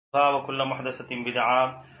وكل محدثة بدعة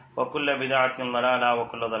وكل بدعة ضلالة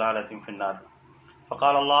وكل ضلالة في النار.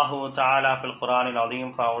 فقال الله تعالى في القرآن العظيم: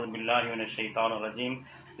 فأعوذ بالله من الشيطان الرجيم.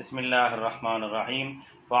 بسم الله الرحمن الرحيم.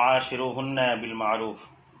 وعاشروهن بالمعروف.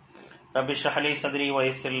 رب اشرح لي صدري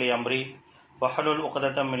ويسر لي أمري واحلل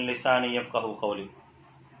عقدة من لساني يفقهوا قولي.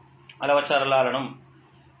 அளவற்ற அருளாளனும்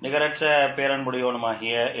நிகரற்ற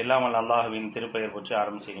பேரன்புடையோனுமாகிய எல்லாம் வல்ல அல்லாஹ்வின் திருப்பெயர் போற்றி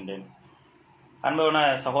ஆரம்பிக்கின்றேன். அன்பான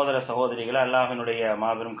சகோதர சகோதரிகள், அல்லாஹ்வினுடைய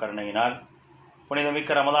மாபெரும் கருணையினால்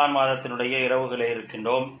புனிதமிக்க ரமதான் மாதத்தினுடைய இரவுகளே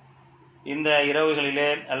இருக்கின்றோம். இந்த இரவுகளிலே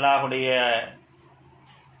அல்லாஹுடைய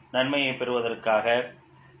நன்மையை பெறுவதற்காக,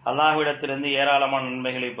 அல்லாஹ்விடத்திலிருந்து ஏராளமான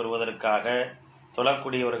நன்மைகளை பெறுவதற்காக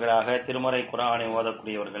தொழக்கூடியவர்களாக, திருமறை குர்ஆனை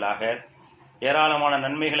ஓதக்கூடியவர்களாக, ஏராளமான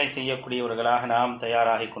நன்மைகளை செய்யக்கூடியவர்களாக நாம்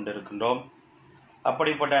தயாராகி கொண்டிருக்கின்றோம்.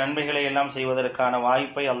 அப்படிப்பட்ட நன்மைகளை எல்லாம் செய்வதற்கான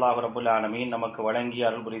வாய்ப்பை அல்லாஹ் ரப்புல் ஆலமீன் நமக்கு வழங்கி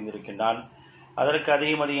அருள் புரிந்திருக்கின்றான். அதற்கு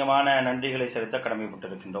அதிகமான நன்றிகளை செலுத்த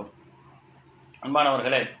கடமைப்பட்டிருக்கின்றோம்.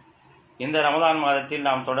 அன்பானவர்களே, இந்த ரமதான் மாதத்தில்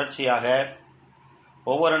நாம் தொடர்ச்சியாக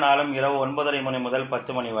ஒவ்வொரு நாளும் இரவு 9:30 மணி முதல்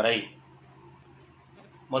 10 மணி வரை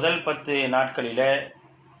முதல் 10 நாட்களிலே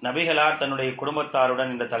நபிகளார் தன்னுடைய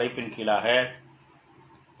குடும்பத்தாருடன் என்ற தலைப்பின் கீழாக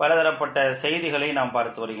பலதரப்பட்ட செய்திகளை நாம்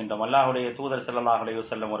பார்த்து வருகின்றோம். அல்லாஹ்வுடைய தூதர் ஸல்லல்லாஹு அலைஹி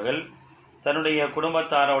வஸல்லம் அவர்கள் தன்னுடைய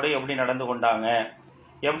குடும்பத்தாரோடு எப்படி நடந்து கொண்டாங்க,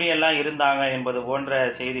 எப்படியெல்லாம் இருந்தாங்க என்பது போன்ற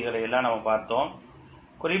செய்திகளை எல்லாம் நம்ம பார்த்தோம்.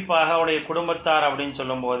 குறிப்பாக அவருடைய குடும்பத்தார் அப்படின்னு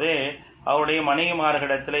சொல்லும் போது அவருடைய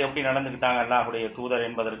மனைவிமார்களிடத்தில் எப்படி நடந்துக்கிட்டாங்க அல்லாஹ்வுடைய தூதர்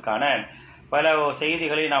என்பதற்கான பல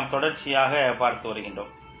செய்திகளை நாம் தொடர்ச்சியாக பார்த்து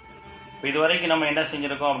வருகின்றோம். இதுவரைக்கும் நம்ம என்ன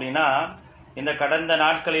செஞ்சிருக்கோம் அப்படின்னா, இந்த கடந்த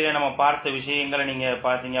நாட்களிலே நம்ம பார்த்த விஷயங்களை நீங்க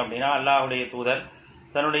பார்த்தீங்க அப்படின்னா, அல்லாஹ்வுடைய தூதர்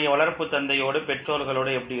தன்னுடைய வளர்ப்பு தந்தையோடு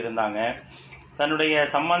பெற்றோர்களோடு எப்படி இருந்தாங்க, தன்னுடைய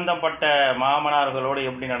சம்பந்தப்பட்ட மாமனார்களோடு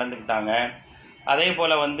எப்படி நடந்துக்கிட்டாங்க, அதே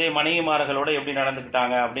போல மனைவிமார்களோடு எப்படி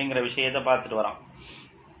நடந்துக்கிட்டாங்க அப்படிங்கிற விஷயத்தை பார்த்துட்டு வரோம்.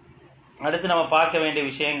 அடுத்து நம்ம பார்க்க வேண்டிய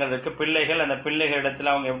விஷயங்கள் இருக்கு. பிள்ளைகள், அந்த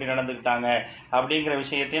பிள்ளைகளிடத்துல அவங்க எப்படி நடந்துக்கிட்டாங்க அப்படிங்கிற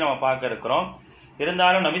விஷயத்தையும் நம்ம பார்க்க இருக்கிறோம்.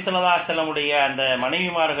 இருந்தாலும் நபி ஸல்லல்லாஹு அலைஹி வஸல்லம் அந்த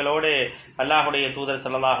மனைவிமார்களோடு அல்லாஹ்வுடைய தூதர்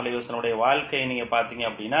ஸல்லல்லாஹு அலைஹி வஸல்லம் வாழ்க்கையை நீங்க பார்த்தீங்க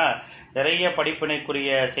அப்படின்னா, நிறைய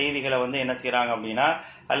படிப்பினைக்குரிய செய்திகளை என்ன செய்யறாங்க அப்படின்னா,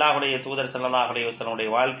 அல்லாஹ்வுடைய தூதர் ஸல்லல்லாஹு அலைஹி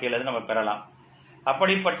வஸல்லம் வாழ்க்கையிலிருந்து நம்ம பெறலாம்.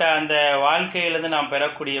 அப்படிப்பட்ட அந்த விஷயத்திலிருந்து நாம்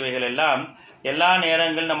பெறக்கூடியவைகள் எல்லாம் எல்லா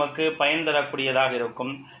நேரங்கள் நமக்கு பயன் தரக்கூடியதாக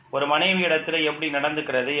இருக்கும். ஒரு மனைவி இடத்துல எப்படி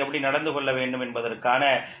நடந்துக்கிறது, எப்படி நடந்து கொள்ள வேண்டும் என்பதற்கான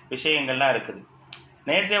விஷயங்கள்லாம் இருக்குது.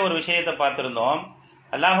 நேற்றே ஒரு விஷயத்தை பார்த்திருந்தோம்.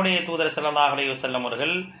 அல்லாஹ்வுடைய தூதர் ஸல்லல்லாஹு அலைஹி வஸல்லம்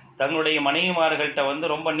அவர்கள் தங்களுடைய மனைவிமார்கள்ட்ட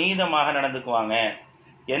ரொம்ப நீதமாக நடந்துக்குவாங்க.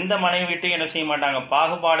 எந்த மனைவிட்டையும் என்ன செய்ய மாட்டாங்க,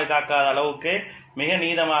 பாகுபாடு காக்காத அளவுக்கு மிக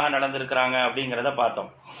நீதமாக நடந்திருக்கிறாங்க அப்படிங்கிறத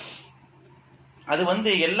பார்த்தோம். அது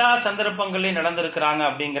எல்லா சந்தர்ப்பங்களையும் நடந்திருக்கிறாங்க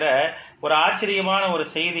அப்படிங்கிற ஒரு ஆச்சரியமான ஒரு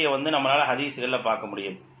செய்தியை நம்மளால ஹதீஸ்கள்ல பார்க்க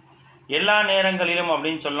முடியும். எல்லா நேரங்களிலும்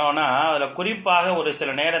அப்படின்னு சொன்னோம்னா, அதுல குறிப்பாக ஒரு சில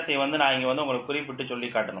நேரத்தை நான் இங்க உங்களுக்கு குறிப்பிட்டு சொல்லி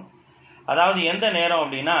காட்டணும். அதாவது எந்த நேரம்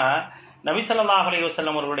அப்படின்னா, நபி ஸல்லல்லாஹு அலைஹி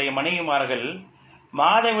வஸல்லம் அவர்களுடைய மனைவிமார்கள்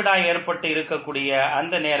மாதவிடாய் ஏற்பட்டு இருக்கக்கூடிய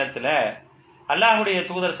அந்த நேரத்துல அல்லாஹ்வுடைய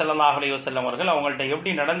தூதர் ஸல்லல்லாஹு அலைஹி வஸல்லம் அவர்கள் அவங்கள்ட்ட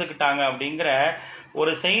எப்படி நடந்துக்கிட்டாங்க அப்படிங்கிற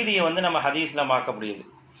ஒரு செய்தியை நம்ம ஹதீஸ்ல பார்க்க முடியுது.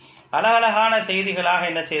 அழகழகான செய்திகளாக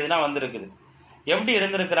என்ன செய்யுதுன்னா வந்திருக்குது. எப்படி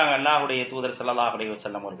இருந்திருக்கிறாங்க அல்லாஹ்வுடைய தூதர் ஸல்லல்லாஹு அலைஹி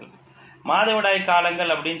வஸல்லம் அவர்கள். மாதவிடாய்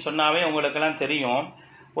காலங்கள் அப்படின்னு சொன்னாவே உங்களுக்கு எல்லாம் தெரியும்,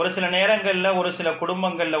 ஒரு சில நேரங்கள்ல ஒரு சில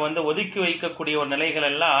குடும்பங்கள்ல ஒதுக்கி வைக்கக்கூடிய ஒரு நிலைகள்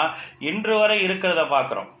எல்லாம் இன்று வரை இருக்கிறத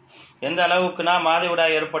பாக்குறோம். எந்த அளவுக்குனா,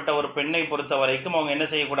 மாதவிடாய் ஏற்பட்ட ஒரு பெண்ணை பொறுத்த வரைக்கும் அவங்க என்ன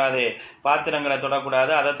செய்யக்கூடாது, பாத்திரங்களை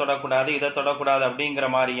தொடக்கூடாது, அதை தொடக்கூடாது, இதை தொடக்கூடாது அப்படிங்கிற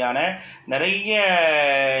மாதிரியான நிறைய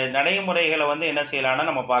நடைமுறைகளை என்ன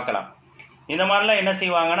செய்யலாம்னா நம்ம பார்க்கலாம். இந்த மாதிரிலாம் என்ன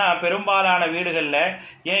செய்வாங்கன்னா, பெரும்பாலான வீடுகள்ல,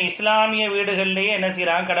 ஏன் இஸ்லாமிய வீடுகள்லயே என்ன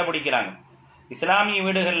செய்யறாங்க, கடைபிடிக்கிறாங்க. இஸ்லாமிய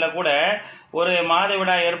வீடுகள்ல கூட ஒரு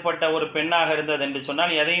மாதவிடாய் ஏற்பட்ட ஒரு பெண்ணாக இருந்தது என்று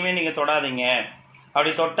சொன்னால் எதையுமே நீங்க தொடாதீங்க,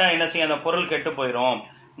 அப்படி தொட்டா என்ன செய்ய, அந்த பொருள் கெட்டு போயிடும்,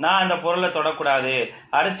 நான் அந்த பொருளை தொடக்கூடாது,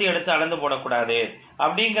 அரிசி எடுத்து அளந்து போடக்கூடாது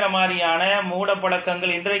அப்படிங்கிற மாதிரியான மூட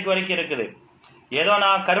பழக்கங்கள் இன்றைக்கு வரைக்கும் இருக்குது. ஏதோ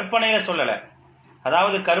நான் கற்பனையில சொல்லல,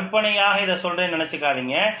 அதாவது கற்பனையாக இதை சொல்றேன்னு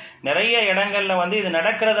நினைச்சுக்காதீங்க. நிறைய இடங்கள்ல இது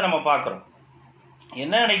நடக்கிறத நம்ம பார்க்கிறோம்.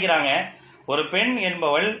 என்ன நினைக்கிறாங்க, ஒரு பெண்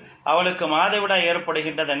என்பவள் அவளுக்கு மாதவிடாய்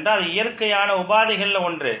ஏற்படுகின்றது என்றால் அது இயற்கையான உபாதைகள்ல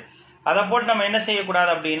ஒன்று. அதை போட்டு நம்ம என்ன செய்யக்கூடாது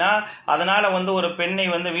அப்படின்னா, அதனால ஒரு பெண்ணை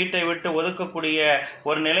வீட்டை விட்டு ஒதுக்கக்கூடிய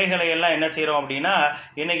ஒரு நிலைகளை எல்லாம் என்ன செய்யறோம் அப்படின்னா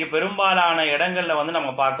இன்னைக்கு பெரும்பாலான இடங்கள்ல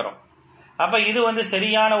நம்ம பார்க்கிறோம். அப்ப இது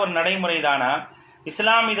சரியான ஒரு நடைமுறை தானா,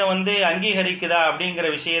 இஸ்லாம் இதை அங்கீகரிக்குதா அப்படிங்கிற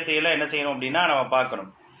விஷயத்தை எல்லாம் என்ன செய்யணும் அப்படின்னா நம்ம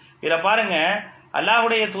பார்க்கணும். இத பாருங்க,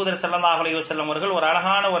 அல்லாஹ்வுடைய தூதர் ஸல்லல்லாஹு அலைஹி வஸல்லம் அவர்கள் ஒரு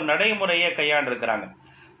அழகான ஒரு நடைமுறையை கையாண்டிருக்கிறாங்க.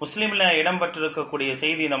 முஸ்லிம்ல இடம்பெற்றிருக்கக்கூடிய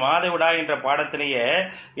செய்தி, இந்த மாதவிடாய் என்ற பாடத்திலேயே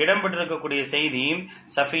இடம்பெற்றிருக்கக்கூடிய செய்தி,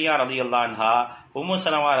 சஃபியா ரலியல்லாஹு அன்ஹா, உம்மு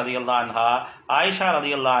சலமா ரலியல்லாஹு அன்ஹா, ஆயிஷா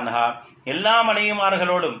ரலியல்லாஹு அன்ஹா எல்லா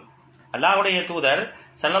மனைவிமார்களோடும் அல்லாஹ்வுடைய தூதர்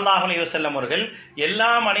ஸல்லல்லாஹு அலைஹி வஸல்லம் அவர்கள் எல்லா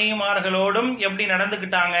மனைவிமார்களோடும் எப்படி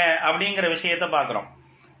நடந்துக்கிட்டாங்க அப்படிங்கிற விஷயத்த பார்க்கிறோம்.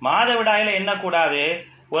 மாதவிடாயில என்ன கூடாது?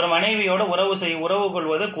 ஒரு மனைவியோட உறவு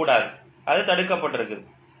கொள்வது கூடாது, அது தடுக்கப்பட்டிருக்குது.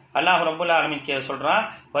 அல்லாஹ் ரப்பல் ஆலமீன் சொல்றான்,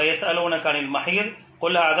 வயஸ்அலூனக அனில் மஹீர்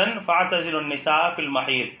குல் அதன் ஃபஅதஸிலுன் நிஸா ஃபில்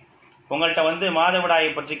மஹீர். உங்கள்கிட்ட மாதவிடாயை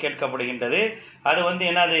பற்றி கேட்கப்படுகின்றது. அது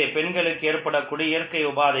என்னது? பெண்களுக்கு ஏற்படக்கூடிய இயற்கை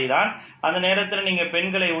உபாதை தான். அந்த நேரத்தில் நீங்க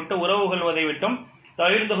பெண்களை விட்டு உறவு கொள்வதை விட்டும்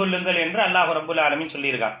தவிர்த்து கொள்ளுங்கள் என்று அல்லாஹ் ரப்பல் ஆலமீன்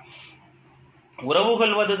சொல்லியிருக்கான். உறவு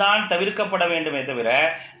கொள்வதுதான் தவிர்க்கப்பட வேண்டுமே தவிர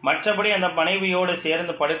மற்றபடி அந்த மனைவியோடு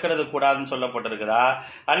சேர்ந்து படுக்கிறது கூடாதுன்னு சொல்லப்பட்டிருக்குதா,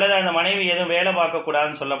 அல்லது அந்த மனைவி எதுவும் வேலை பார்க்க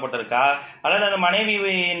கூடாதுன்னு சொல்லப்பட்டிருக்கா, அல்லது அந்த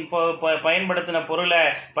மனைவியின் பயன்படுத்தின பொருளை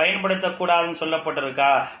பயன்படுத்தக்கூடாதுன்னு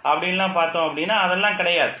சொல்லப்பட்டிருக்கா அப்படின்லாம் பார்த்தோம் அப்படின்னா அதெல்லாம்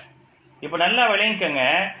கிடையாது. இப்ப நல்லா விளங்கிக்கங்க,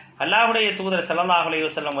 அல்லாஹ்வுடைய தூதர் ஸல்லல்லாஹு அலைஹி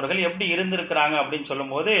வஸல்லம் அவர்கள் எப்படி இருந்திருக்கிறாங்க அப்படின்னு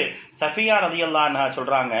சொல்லும்போது சஃபியா ரலியல்லாஹு அன்ஹா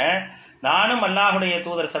சொல்றாங்க, நானும் அல்லாஹ்வுடைய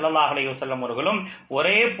தூதர் ஸல்லல்லாஹு அலைஹி வஸல்லம் அவர்களும்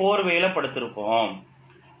ஒரே போர்வையில படுத்திருப்போம்.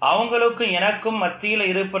 அவங்களுக்கும் எனக்கும் மத்தியில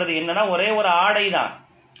இருப்பது என்னன்னா ஒரே ஒரு ஆடை தான்.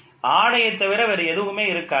 ஆடையை தவிர வேற எதுவுமே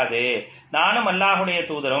இருக்காது. நானும் அல்லாஹ்வுடைய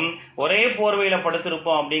தூதரும் ஒரே போர்வையில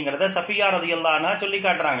படுத்திருப்போம் அப்படிங்கறத சஃபியா ரலியல்லாஹு அன்ஹா சொல்லி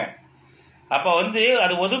காட்டுறாங்க. அப்ப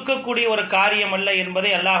அது ஒதுக்கக்கூடிய ஒரு காரியம் அல்ல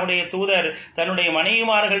என்பதை அல்லாஹ்வுடைய தூதர் தன்னுடைய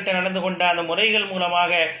மனைவிமார்கள்ட்ட நடந்து கொண்ட அந்த முறைகள்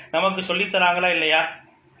மூலமாக நமக்கு சொல்லித்தராங்களா இல்லையா?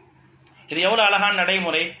 இது எவ்வளவு அழகான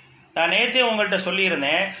நடைமுறை. நான் நேற்றே உங்கள்கிட்ட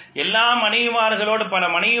சொல்லியிருந்தேன், எல்லா மனைவிமார்களோடு பல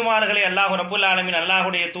மனைவிமார்களை அல்லாஹ் ரப்பல் ஆலமீன்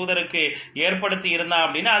அல்லாஹ்வுடைய தூதருக்கு ஏற்படுத்தி இருந்தான்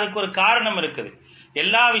அப்படின்னா அதுக்கு ஒரு காரணம் இருக்குது.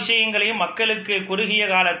 எல்லா விஷயங்களையும் மக்களுக்கு குறுகிய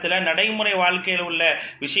காலத்துல நடைமுறை வாழ்க்கையில் உள்ள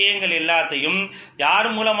விஷயங்கள் எல்லாத்தையும் யார்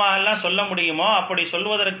மூலமாக எல்லாம் சொல்ல முடியுமோ அப்படி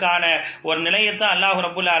சொல்வதற்கான ஒரு நிலையத்தான் அல்லாஹ்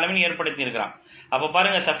ரப்பல் ஆலமீன் ஏற்படுத்தி இருக்கிறான். அப்ப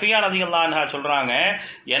பாருங்க, சஃபியா ரலியல்லாஹு அன்ஹா சொல்றாங்க,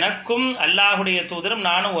 எனக்கும் அல்லாஹ்வுடைய தூதரும்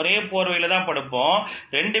நானும் ஒரே போர்வையில தான் படுப்போம்.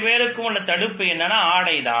 ரெண்டு பேருக்கும் உள்ள தடுப்பு என்னன்னா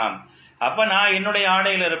ஆடை தான். அப்ப நான் என்னுடைய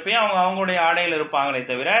ஆடையில இருப்பேன், அவங்க அவங்களுடைய ஆடையில இருப்பாங்களே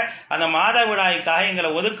தவிர அந்த மாதவிடாய்க்காக எங்களை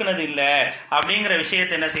ஒதுக்குனது இல்ல அப்படிங்கிற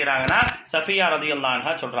விஷயத்தை என்ன செய்யறாங்கன்னா சஃபியா ரலியல்லாஹு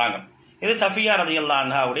அன்ஹா சொல்றாங்க. இது சஃபியா ரலியல்லாஹு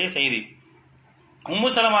அன்ஹாவுடைய செய்தி. உம்மு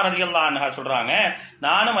ஸலமா ரலியல்லாஹு அன்ஹா சொல்றாங்க,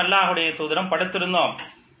 நானும் அல்லாஹ்வுடைய தூதரும்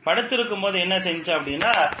படுத்திருக்கும் போது என்ன செஞ்சேன்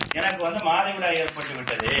அப்படின்னா எனக்கு மாதவிடாய் ஏற்பட்டு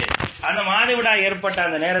விட்டது. அந்த மாதவிடாய் ஏற்பட்ட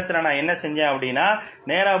அந்த நேரத்துல நான் என்ன செஞ்சேன் அப்படின்னா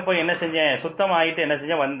நேரா போய் என்ன செஞ்சேன், சுத்தமாயிட்டு என்ன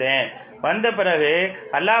செஞ்சேன், வந்த பிறகு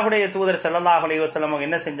அல்லாஹ்வுடைய தூதர் ஸல்லல்லாஹு அலைஹி வஸல்லம்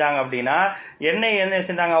என்ன செஞ்சாங்க அப்படின்னா என்ன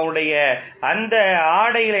செஞ்சாங்க, அவருடைய அந்த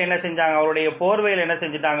ஆடையில என்ன செஞ்சாங்க, அவருடைய போர்வையில என்ன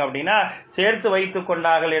செஞ்சுட்டாங்க அப்படின்னா சேர்த்து வைத்துக்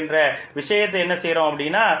கொண்டார்கள் என்ற விஷயத்தை என்ன செய்யறோம்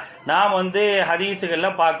அப்படின்னா நாம்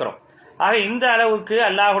ஹதீசுகள்ல பாக்குறோம். ஆக இந்த அளவுக்கு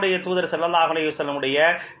அல்லாஹ்வுடைய தூதர் ஸல்லல்லாஹு அலைஹி வஸல்லமுடைய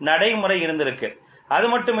நடைமுறை இருந்திருக்கு. அது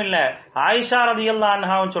மட்டும் இல்ல, ஆயிஷா ரலியல்லாஹு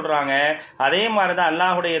அன்ஹாவும் சொல்றாங்க, அதே மாதிரிதான்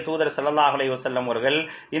அல்லாஹ்வுடைய தூதர் ஸல்லல்லாஹு அலைஹி வஸல்லம் அவர்கள்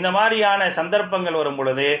இந்த மாதிரியான சந்தர்ப்பங்கள் வரும்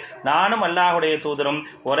பொழுது நானும் அல்லாஹ்வுடைய தூதரும்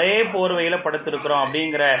ஒரே போர்வையில படுத்திருக்கிறோம்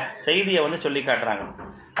அப்படிங்கிற செய்தியை சொல்லி காட்டுறாங்க.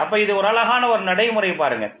 அப்ப இது ஒரு அழகான ஒரு நடைமுறை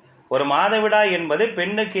பாருங்க. ஒரு மாதவிடாய் என்பது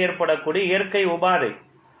பெண்ணுக்கு ஏற்படக்கூடிய இயற்கை உபாதை.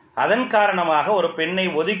 அதன் காரணமாக ஒரு பெண்ணை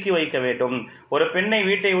ஒதுக்கி வைக்க வேண்டும், ஒரு பெண்ணை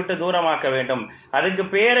வீட்டை விட்டு தூரமாக்க வேண்டும். அதுக்கு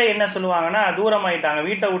பேரை என்ன சொல்லுவாங்கன்னா தூரமாயிட்டாங்க,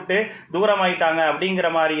 வீட்டை விட்டு தூரமாயிட்டாங்க அப்படிங்கிற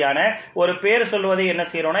மாதிரியான ஒரு பேர் சொல்வதை என்ன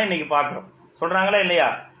செய்யறோம்னா இன்னைக்கு பாக்குறோம். சொல்றாங்களா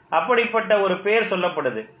இல்லையா? அப்படிப்பட்ட ஒரு பேர்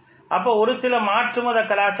சொல்லப்படுது. அப்ப ஒரு சில மாற்று மத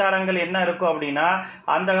கலாச்சாரங்கள் என்ன இருக்கும் அப்படின்னா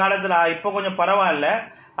அந்த காலத்துல இப்ப கொஞ்சம் பரவாயில்ல,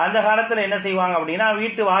 அந்த காலத்துல என்ன செய்வாங்க அப்படின்னா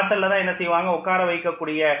வீட்டு வாசல்ல தான் என்ன செய்வாங்க உட்கார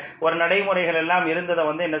வைக்கக்கூடிய ஒரு நடைமுறைகள் எல்லாம் இருந்ததை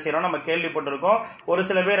என்ன செய்யறோம் நம்ம கேள்விப்பட்டிருக்கோம். ஒரு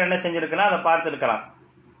சில பேர் என்ன செஞ்சிருக்கலாம், அதை பார்த்திருக்கலாம்.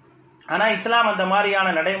 ஆனா இஸ்லாம் அந்த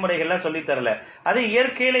மாதிரியான நடைமுறைகள்ல சொல்லி தரல. அது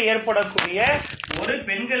இயற்கையில ஏற்படக்கூடிய ஒரு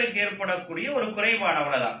பெண்களுக்கு ஏற்படக்கூடிய ஒரு குறைபாடு,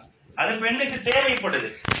 அவ்வளவுதான். அது பெண்ணுக்கு தேவைப்படுது.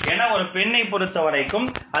 ஏன்னா ஒரு பெண்ணை பொறுத்த வரைக்கும்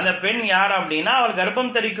அந்த பெண் யார் அப்படின்னா அவள்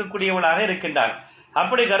கர்ப்பம் தரிக்கக்கூடியவளாக இருக்கின்றார்.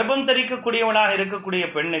 அப்படி கர்ப்பம் தரிக்கக்கூடியவளாக இருக்கக்கூடிய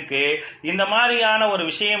பெண்ணுக்கு இந்த மாதிரியான ஒரு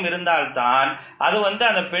விஷயம் இருந்தால்தான் அது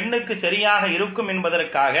அந்த பெண்ணுக்கு சரியாக இருக்கும்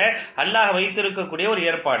என்பதற்காக அல்லாஹ் வைத்திருக்கக்கூடிய ஒரு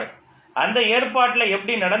ஏற்பாடு. அந்த ஏற்பாட்டுல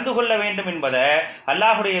எப்படி நடந்து கொள்ள வேண்டும் என்பதை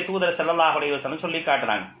அல்லாஹ்வுடைய தூதர் ஸல்லல்லாஹு அலைஹி வஸல்லம் சொல்லி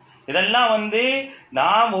காட்டுறாங்க. இதெல்லாம்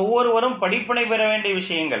நாம் ஒவ்வொருவரும் படிப்பினை பெற வேண்டிய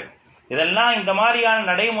விஷயங்கள். இதெல்லாம் இந்த மாதிரியான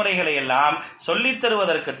நடைமுறைகளை எல்லாம் சொல்லித்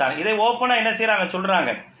தருவதற்குத்தான். இதை ஓப்பனா என்ன செய்யறாங்க,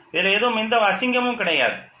 சொல்றாங்க. இதுல எதுவும் எந்த அசிங்கமும்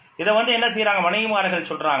கிடையாது. இதை என்ன செய்யறாங்க, மனைவிமார்கள்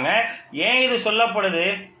சொல்றாங்க. ஏன் இது சொல்லப்படுது,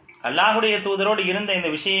 அல்லாஹ்வுடைய தூதரோடு இருந்த இந்த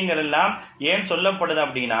விஷயங்கள் எல்லாம் ஏன் சொல்லப்படுது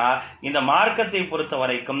அப்படின்னா இந்த மார்க்கத்தை பொறுத்த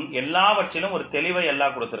வரைக்கும் எல்லாவற்றிலும் ஒரு தெளிவை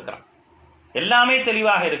அல்லாஹ் கொடுத்திருக்கிறான். எல்லாமே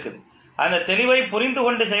தெளிவாக இருக்குது. அந்த தெளிவை புரிந்து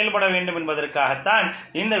கொண்டு செயல்பட வேண்டும் என்பதற்காகத்தான்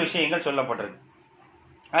இந்த விஷயங்கள் சொல்லப்பட்டிருக்கு.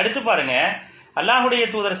 அடுத்து பாருங்க, அல்லாஹ்வுடைய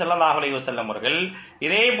தூதர் ஸல்லல்லாஹு அலைஹி வஸல்லம் அவர்கள்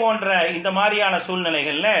இதே போன்ற இந்த மாதிரியான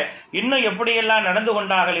சூழ்நிலைகள்ல இன்னும் எப்படியெல்லாம் நடந்து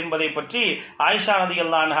கொண்டார்கள் என்பதை பற்றி ஆயிஷா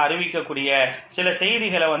ரலியல்லாஹு அன்ஹா அறிவிக்கக்கூடிய சில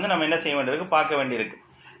செய்திகளை நம்ம என்ன செய்ய வேண்டியிருக்கு, பார்க்க வேண்டியிருக்கு.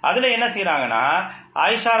 அதுல என்ன செய்யறாங்கன்னா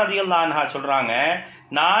ஆயிஷா ரலியல்லாஹு அன்ஹா சொல்றாங்க,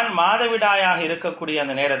 நான் மாதவிடாயாக இருக்கக்கூடிய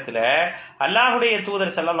அந்த நேரத்துல அல்லாஹுடைய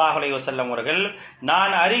தூதர் ஸல்லல்லாஹு அலைஹி வஸல்லம் அவர்கள்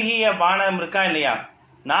நான் அருகிய பானம் இருக்கா இல்லையா,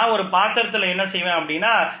 நான் ஒரு பாத்திரத்துல என்ன செய்வேன்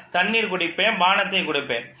அப்படின்னா தண்ணீர் குடிப்பேன், பானத்தை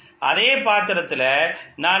குடிப்பேன். அதே பாத்திரத்துல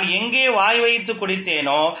நான் எங்கே வாய் வைத்து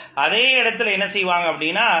குடித்தேனோ அதே இடத்துல என்ன செய்வாங்க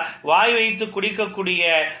அப்படின்னா வாய் வைத்து குடிக்கக்கூடிய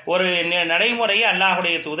ஒரு நடைமுறையை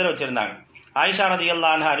அல்லாஹுடைய தூதர் வச்சிருந்தாங்க. ஆயிஷா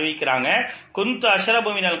ரலியல்லாஹு அன்ஹா அறிவிக்கிறாங்க, குந்து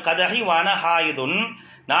அஷ்ரபு மினல் கதஹி வஅன ஹாயிதுன்,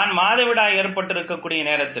 நான் மாதவிடாய் ஏற்பட்டிருக்கக்கூடிய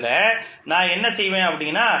நேரத்துல நான் என்ன செய்வேன்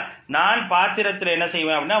அப்படின்னா நான் பாத்திரத்துல என்ன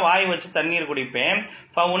செய்வேன் அப்படின்னா வாய் வச்சு தண்ணீர் குடிப்பேன்.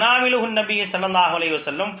 ஃபஉனாவிலுஹு நபி ஸல்லல்லாஹு அலைஹி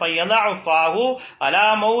வஸல்லம் ஃபயதஉ ஃபாஹு அலா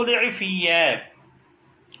மௌதிஇ ஃபிய,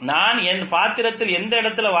 நான் என் பாத்திரத்தில் எந்த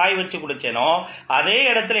இடத்துல வாய் வச்சு குடிச்சேனோ அதே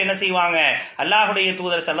இடத்துல என்ன செய்வாங்க அல்லாஹுடைய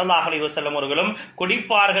தூதர் ஸல்லல்லாஹு அலைஹி வஸல்லம் அவர்களும்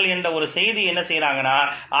குடிப்பார்கள் என்ற ஒரு செய்தி என்ன செய்யறாங்கன்னா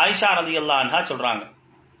ஆயிஷா ரலியல்லாஹு அன்ஹா சொல்றாங்க.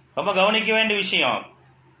 ரொம்ப கவனிக்க வேண்டிய விஷயம்,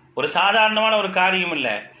 ஒரு சாதாரணமான ஒரு காரியம் இல்ல.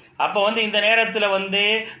 அப்ப இந்த நேரத்துல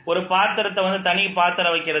ஒரு பாத்திரத்தை தனி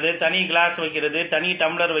பாத்திரம் வைக்கிறது, தனி கிளாஸ் வைக்கிறது, தனி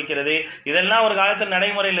டம்ளர் வைக்கிறது, இதெல்லாம் ஒரு காலத்துல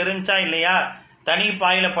நடைமுறையில் இருந்துச்சா இல்லையா? தனி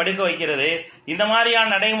பாயில படுக்க வைக்கிறது, இந்த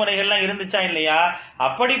மாதிரியான நடைமுறைகள்லாம் இருந்துச்சா இல்லையா?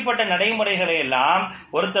 அப்படிப்பட்ட நடைமுறைகளை எல்லாம்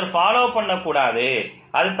ஒருத்தர் ஃபாலோ பண்ணக்கூடாது,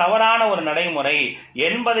 அது தவறான ஒரு நடைமுறை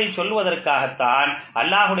என்பதை சொல்வதற்காகத்தான்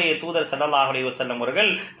அல்லாஹுடைய தூதர் ஸல்லல்லாஹு அலைஹி வஸல்லம்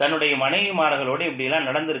அவர்கள் தன்னுடைய மனைவிமார்களோடு இப்படி எல்லாம்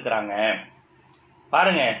நடந்திருக்கிறாங்க.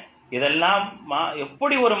 பாருங்க, இதெல்லாம்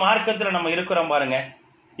எப்படி ஒரு மார்க்கத்துல நம்ம இருக்கிறோம் பாருங்க.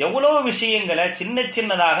 எவ்வளவு விஷயங்களை சின்ன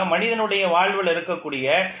சின்னதாக மனிதனுடைய வாழ்வில் இருக்கக்கூடிய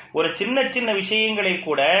ஒரு சின்ன சின்ன விஷயங்களை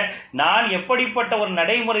கூட நான் எப்படிப்பட்ட ஒரு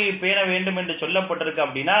நடைமுறையை பேண வேண்டும் என்று சொல்லப்பட்டிருக்கு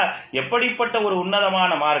அப்படின்னா எப்படிப்பட்ட ஒரு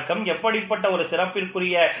உன்னதமான மார்க்கம், எப்படிப்பட்ட ஒரு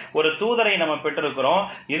சிறப்பிற்குரிய ஒரு தூதரை நம்ம பெற்றிருக்கிறோம்.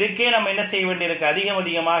 இதுக்கே நம்ம என்ன செய்ய வேண்டியிருக்கு,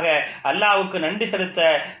 அதிகமாக அல்லாஹ்வுக்கு நன்றி செலுத்த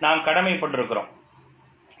நாம் கடமைப்பட்டிருக்கிறோம்.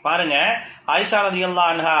 பாருங்க, ஆயிஷா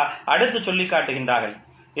ரலியல்லாஹு அன்ஹா அடுத்து சொல்லி காட்டுகின்றார்கள்.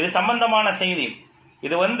 இது சம்பந்தமான செய்தி.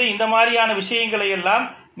 இது இந்த மாதிரியான விஷயங்களை எல்லாம்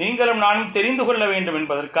நீங்களும் நானும் தெரிந்து கொள்ள வேண்டும்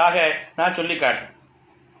என்பதற்காக நான் சொல்லி காட்டுறேன்.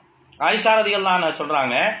 ஆயிஷா ரலியல்லாஹு அன்ஹா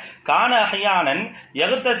சொல்றாங்க, கான அஹ்யானன்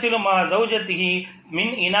யக்தஸிலு மா ஜௌஜதிஹி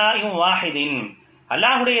மின் இனாஇன் வாஹிதின்,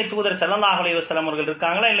 அல்லாஹ்வுடைய தூதர் ஸல்லல்லாஹு அலைஹி வஸல்லம் அவர்கள்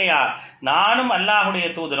இருக்காங்களா இல்லையா, நானும் அல்லாஹ்வுடைய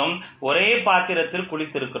தூதரும் ஒரே பாத்திரத்தில்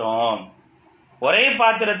குளித்திருக்கிறோம், ஒரே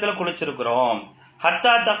பாத்திரத்தில் குளிச்சிருக்கிறோம்.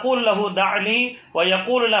 ஹத்தா தகூல் லஹு தஅலி வ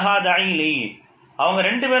யகூலு லஹா தஈலி, அவங்க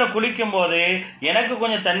ரெண்டு பேரும் குளிக்கும் போது எனக்கு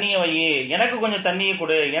கொஞ்சம் தண்ணியை வை, எனக்கு கொஞ்சம் தண்ணியை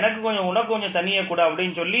கொடு, எனக்கு கொஞ்சம் உனக்கு கொஞ்சம் தண்ணியை கொடு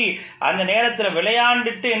அப்படின்னு சொல்லி அந்த நேரத்துல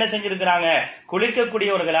விளையாண்டுட்டு என்ன செஞ்சிருக்கிறாங்க,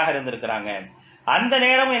 குளிக்கக்கூடியவர்களாக இருந்திருக்கிறாங்க. அந்த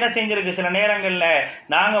நேரம் என்ன செஞ்சிருக்கு, சில நேரங்கள்ல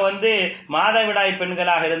நாங்க மாதவிடாய்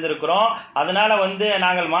பெண்களாக இருந்திருக்கிறோம், அதனால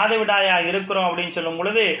நாங்கள் மாதவிடாயா இருக்கிறோம் அப்படின்னு சொல்லும்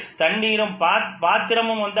பொழுது தண்ணீரும்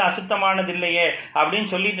பாத்திரமும் அசுத்தமானது இல்லையே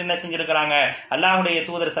அப்படின்னு சொல்லிட்டு என்ன செஞ்சிருக்கிறாங்க, அல்லாஹ்வுடைய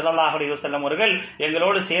தூதர் ஸல்லல்லாஹு அலைஹி வஸல்லம் அவர்கள்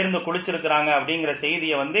எங்களோடு சேர்ந்து குளிச்சிருக்கிறாங்க அப்படிங்கிற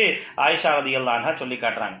செய்தியை ஆயிஷா ரலியல்லாஹு அன்ஹா சொல்லி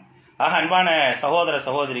காட்டுறாங்க. ஆக அன்பான சகோதர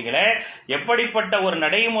சகோதரிகளே, எப்படிப்பட்ட ஒரு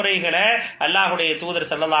நடைமுறைகளை அல்லாஹ்வுடைய தூதர்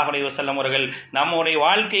ஸல்லல்லாஹு அலைஹி வஸல்லம் அவர்கள் நம்முடைய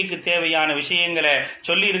வாழ்க்கைக்கு தேவையான விஷயங்களை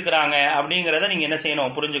சொல்லி இருக்கிறாங்க அப்படிங்கறத நீங்க என்ன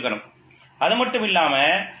செய்யணும், புரிஞ்சுக்கணும். அது மட்டும் இல்லாம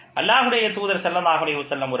அல்லாஹ்வுடைய தூதர் ஸல்லல்லாஹு அலைஹி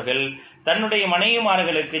வஸல்லம் அவர்கள் தன்னுடைய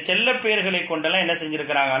மனைவிமார்களுக்கு செல்ல பெயர்களை கொண்டெல்லாம் என்ன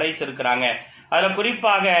செஞ்சிருக்கிறாங்க, அழைச்சிருக்கிறாங்க. அதுல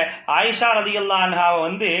குறிப்பாக ஆயிஷா ரலியல்லாஹு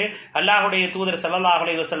அன்ஹாவை அல்லாஹ்வுடைய தூதர் ஸல்லல்லாஹு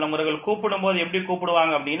அலைஹி வஸல்லம் அவர்கள் கூப்பிடும் போது எப்படி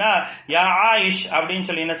கூப்பிடுவாங்க அப்படின்னா யா ஆயிஷ் அப்படின்னு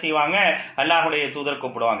சொல்லி என்ன செய்வாங்க, அல்லாஹ்வுடைய தூதர்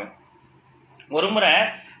கூப்பிடுவாங்க. ஒரு முறை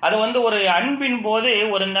அது ஒரு அன்பின் போது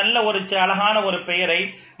ஒரு நல்ல ஒரு அழகான ஒரு பெயரை,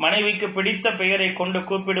 மனைவிக்கு பிடித்த பெயரை கொண்டு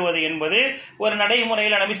கூப்பிடுவது என்பது ஒரு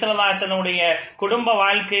நடைமுறையில நபி ஸல்லல்லாஹு அலைஹி வஸல்லம் குடும்ப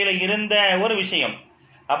வாழ்க்கையில இருந்த ஒரு விஷயம்.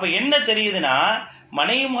 அப்ப என்ன தெரியுதுன்னா,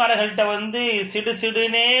 மனைவிமார்கள்ட்ட சிடு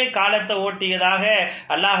சிடுனே காலத்தை ஓட்டியதாக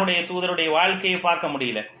அல்லாஹ்வுடைய தூதருடைய வாழ்க்கையை பார்க்க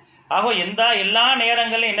முடியல. ஆக எல்லா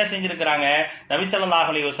நேரங்களிலும் என்ன செஞ்சிருக்கிறாங்க, நபி ஸல்லல்லாஹு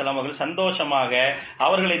அலைஹி வஸல்லம் அவர்கள் சந்தோஷமாக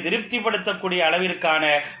அவர்களை திருப்திப்படுத்தக்கூடிய அளவிற்கான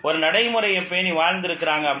ஒரு நடைமுறையை பேணி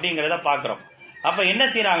வாழ்ந்திருக்கிறாங்க அப்படிங்கறத பாக்குறோம். அப்ப என்ன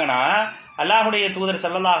செய்யறாங்கன்னா, அல்லாஹ்வுடைய தூதர்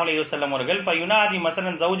ஸல்லல்லாஹு அலைஹி வஸல்லம் அவர்கள் ஃபயுனாதி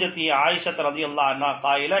மஸலன் ஜௌஜதி ஆயிஷா ரலியல்லாஹு அன்ஹா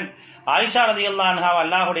காயிலன், ஆயிஷா ரலியல்லாஹு அன்ஹா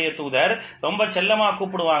அல்லாஹ்வுடைய தூதர் ரொம்ப செல்லமா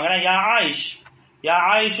கூப்பிடுவாங்க, யா ஆயிஷ், யா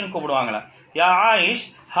ஆயிஷ்னு கூப்பிடுவாங்களா, யா ஆயிஷ்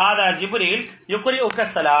ஹாதா ஜிப்ரீல் யுக்ரிஉக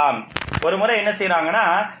ஸலாம். ஒரு முறை என்ன செய்யறாங்கன்னா,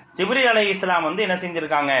 ஜிப்ரீல் அலைஹிஸ்ஸலாம் என்ன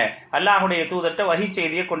செஞ்சிருக்காங்க, அல்லாஹ்வுடைய தூதர்ட்ட வஹி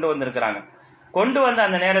செய்தியை கொண்டு வந்திருக்கிறாங்க. கொண்டு வந்த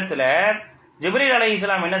அந்த நேரத்துல ஜிப்ரீல்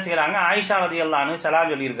அலைஹிஸ்ஸலாம் என்ன செய்யறாங்க, ஆயிஷா ரலியல்லாஹு அன்ஹா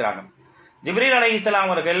சலாம் சொல்லி இருக்கிறாங்க. ஜிப்ரீல் அலைஹிஸ்ஸலாம்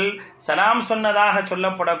அவர்கள் சலாம் சொன்னதாக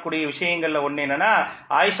சொல்லப்படக்கூடிய விஷயங்கள்ல ஒண்ணு என்னன்னா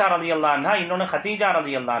ஆயிஷா ரலியல்லாஹு அன்ஹா, இன்னொன்னு ஹதீஜா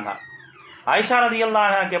ரலியல்லாஹு அன்ஹா. ஆயிஷா ரலியல்லாஹு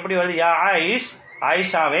அன்ஹாக்கு எப்படி வருது, யா ஆயிஷ்,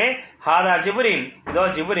 ஆயிஷாவே, ஹாதா ஜிப்ரீல், இதோ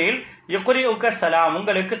ஜிப்ரீல் யுக்ரிஉக ஸலாம்,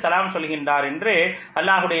 உங்களுக்கு சலாம் சொல்கின்றார் என்று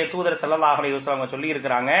அல்லாஹ்வுடைய தூதர் ஸல்லல்லாஹு அலைஹி வஸல்லம் சொல்லி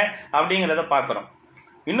இருக்கிறாங்க அப்படிங்கறத பாக்குறோம்.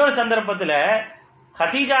 இன்னொரு சந்தர்ப்பத்துல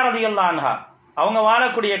ஹதீஜா ரலியல்லாஹு அன்ஹா அவங்க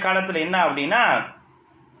வாழக்கூடிய காலத்துல என்ன அப்படின்னா,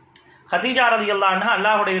 கதீஜா ரலியல்லாஹு அன்ஹா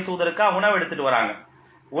அல்லாஹ்வுடைய தூதருக்கா உணவு எடுத்துட்டு வராங்க.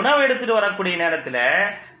 உணவு எடுத்துட்டு வரக்கூடிய நேரத்துல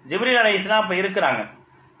ஜிப்ரீல் அலைஹிஸ்ஸலாம் அப்ப இருக்கிறாங்க.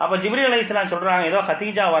 அப்ப ஜிப்ரீல் அலைஹிஸ்ஸலாம் சொல்றாங்க, ஏதோ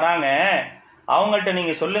கதீஜா வராங்க, அவங்கள்ட்ட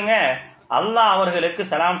நீங்க சொல்லுங்க அல்லாஹ் அவர்களுக்கு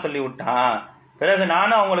சலாம் சொல்லி விட்டான், பிறகு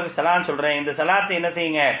நானும் அவங்களுக்கு சலாம் சொல்றேன், இந்த சலாத்தை என்ன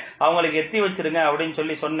செய்யுங்க அவங்களுக்கு எத்தி வச்சிருங்க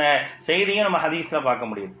அப்படின்னு சொன்ன செய்தியும் நம்ம ஹதீஸ்ல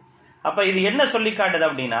பார்க்க முடியும். அப்ப இது என்ன சொல்லி காட்டுது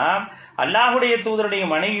அப்படின்னா, அல்லாஹுடைய தூதருடைய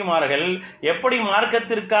மனைவிமார்கள் எப்படி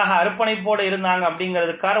மார்க்கத்திற்காக அர்ப்பணிப்போடு இருந்தாங்க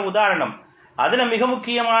அப்படிங்கிறதுக்கான உதாரணம். அதுல மிக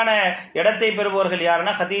முக்கியமான இடத்தை பெறுபவர்கள்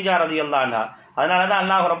யாருன்னா கதீஜா ரலியல்லாஹு அன்ஹா. அதனாலதான்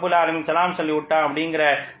அல்லாஹ் ரப்பல் ஆலமீன் சலாம் சொல்லி விட்டான் அப்படிங்கிற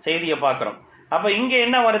செய்தியை பார்க்கிறோம். அப்ப இங்க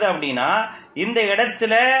என்ன வருது அப்படின்னா, இந்த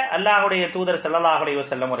இடத்துல அல்லாஹுடைய தூதர் ஸல்லல்லாஹு அலைஹி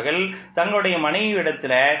வஸல்லம் அவர்கள் தங்களுடைய மனைவி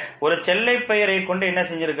இடத்துல ஒரு செல்லை பெயரை கொண்டு என்ன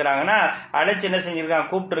செஞ்சிருக்கிறாங்கன்னா அழைச்சு என்ன செஞ்சிருக்காங்க,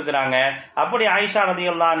 கூப்பிட்டு இருக்கிறாங்க. அப்படி ஆயிஷா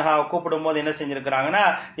ரலியல்லாஹு அன்ஹா கூப்பிடும் போது என்ன செஞ்சிருக்கிறாங்கன்னா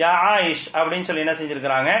யா ஆயிஷ் அப்படின்னு சொல்லி என்ன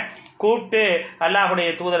செஞ்சிருக்கிறாங்க, கூப்பிட்டு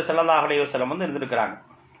அல்லாஹுடைய தூதர் ஸல்லல்லாஹு அலைஹி வஸல்லம் வந்து இருந்திருக்கிறாங்க.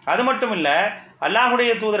 அது மட்டும் இல்ல,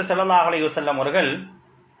 அல்லாஹுடைய தூதர் ஸல்லல்லாஹு அலைஹி வஸல்லம் அவர்கள்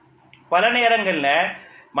பல நேரங்கள்ல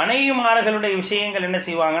மனைவிமார்களுடைய விஷயங்கள் என்ன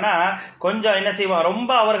செய்வாங்கன்னா கொஞ்சம் என்ன செய்வாங்க,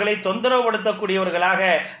 ரொம்ப அவர்களை தொந்தரவுபடுத்தக்கூடியவர்களாக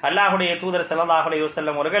அல்லாஹுடைய தூதர் ஸல்லல்லாஹு அலைஹி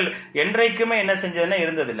வஸல்லம் அவர்கள் என்றைக்குமே என்ன செஞ்சதுன்னா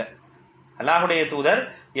இருந்ததில்லை. அல்லாஹுடைய தூதர்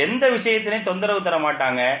எந்த விஷயத்திலையும் தொந்தரவு தர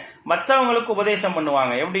மாட்டாங்க, மற்றவங்களுக்கு உபதேசம்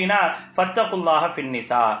பண்ணுவாங்க. எப்படின்னா ஃபத்தகுல்லாஹ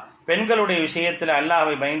ஃபின்னிசா, பெண்களுடைய விஷயத்துல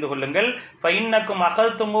அல்லாஹ்வை பயந்து கொள்ளுங்கள், ஃபஇன்னக்கும்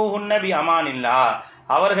அகல்துமூஹுன்ன பி அமானில்லா,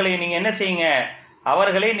 அவர்களை நீங்க என்ன செய்யுங்க,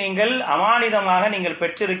 அவர்களை நீங்கள் அமானிதமாக நீங்கள்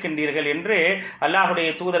பெற்றிருக்கின்றீர்கள் என்று அல்லாஹுடைய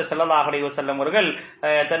தூதர் ஸல்லல்லாஹு அலைஹி வஸல்லம் அவர்கள்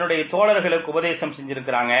தன்னுடைய தோழர்களுக்கு உபதேசம்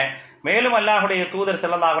செஞ்சிருக்கிறாங்க. மேலும் அல்லாஹுடைய தூதர்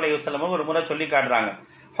ஸல்லல்லாஹு அலைஹி வஸல்லம் ஒரு முறை சொல்லி காட்டுறாங்க.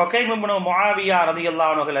 ஹுகைம் இப்னு முஆவியா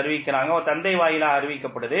ரலியல்லாஹு அன்ஹு அறிவிக்கிறாங்க, ஒரு தந்தை வாயிலா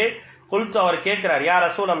அறிவிக்கப்படுது. குல்து, அவர் கேட்கிறார், யா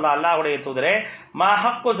ரசூலல்லாஹ், அல்லாஹுடைய தூதரே, மா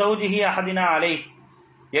ஹக்கு ஜௌஜிஹி அஹதினா அலைஹி,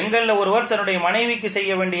 எங்கள்ல ஒருவர் தன்னுடைய மனைவிக்கு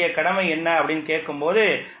செய்ய வேண்டிய கடமை என்ன அப்படின்னு கேட்கும் போது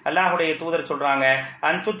அல்லாஹுடைய தூதர் சொல்றாங்க,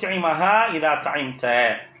 அன்துத்இமஹா இதா தஇம்த,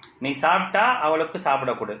 நீ சாப்பிட்டா அவளுக்கு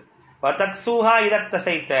சாப்பிட கொடு, வதக்ஸூஹா இதா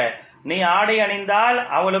தஸைத, நீ ஆடை அணிந்தால்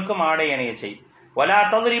அவளுக்கும் ஆடை அணிய செய், வலா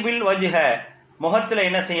தத்ரிபில் வஜ்ஹ, முகத்துல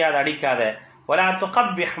என்ன செய்யாத, அடிக்காத, வலா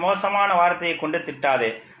துகப்பிஹ், மோசமான வார்த்தையை கொண்டு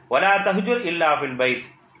திட்டாதே, வலா தஹ்ஜுர் இல்லா ஃபில் பைத்,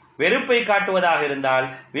 வெறுப்பை காட்டுவதாக இருந்தால்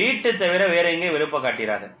வீட்டை தவிர வேற எங்கே வெறுப்பை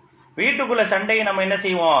காட்டிடாது. வீட்டுக்குள்ள சண்டையை நம்ம என்ன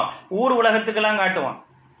செய்வோம், ஊர் உலகத்துக்கெல்லாம் காட்டுவோம்,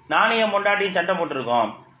 நானும் என் பொண்டாட்டியும் சண்டை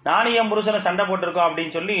போட்டிருக்கோம், நானும் என் புருஷனும் சண்டை போட்டிருக்கோம்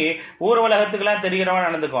அப்படின்னு சொல்லி ஊர் உலகத்துக்கெல்லாம் தெரிகிறவன்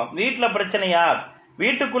நடந்துக்கும். வீட்டுல பிரச்சனையா,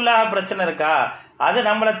 வீட்டுக்குள்ளாக பிரச்சனை இருக்கா, அது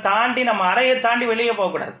நம்மளை தாண்டி நம்ம அறையை தாண்டி வெளியே போக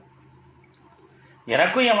கூடாது.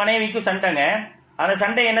 எனக்கும் என் மனைவிக்கும் சண்டைங்க, அந்த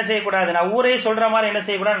சண்டை என்ன செய்யக்கூடாது, நான் ஊரே சொல்ற மாதிரி என்ன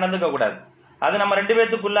செய்யக்கூடாது, நடந்துக்க கூடாது. அது நம்ம ரெண்டு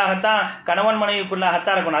பேத்துக்குள்ளாகத்தான், கணவன்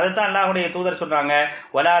மனைவிக்குள்ளாகத்தான் இருக்கணும். அதைத்தான் அல்லாஹ்வுடைய தூதர் சொல்றாங்க,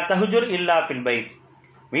 வலா தஹ்ஜுர் இல்லா ஃபில் பைத்,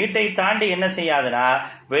 வீட்டை தாண்டி என்ன செய்யாதுன்னா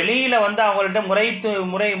வெளியில வந்து அவங்கள்ட்ட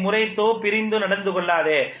முறைத்தோ பிரிந்து நடந்து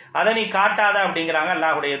கொள்ளாதே, அதை நீ காட்டாத அப்படிங்கிறாங்க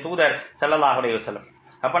அல்லாஹ்வுடைய தூதர் ஸல்லல்லாஹு அலைஹி வஸல்லம்.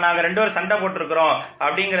 அப்ப நாங்க ரெண்டு பேரும் சண்டை போட்டிருக்கிறோம்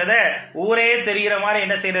அப்படிங்கறத ஊரே தெரிகிற மாதிரி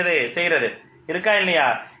என்ன செய்யறது இருக்கா இல்லையா?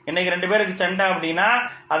 இன்னைக்கு ரெண்டு பேருக்கு சண்டை அப்படின்னா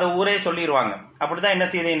அதை ஊரே சொல்லிடுவாங்க. அப்படிதான் என்ன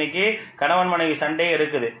செய்யுது, இன்னைக்கு கணவன் மனைவி சண்டையே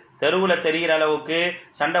இருக்குது, தெருவுல தெரிகிற அளவுக்கு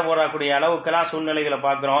சண்டை போடக்கூடிய அளவுக்கெல்லாம் சூழ்நிலைகளை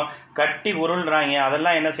பாக்குறோம், கட்டி உருள்றாங்க,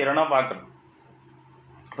 அதெல்லாம் என்ன செய்யறோம்னா பாக்குறோம்.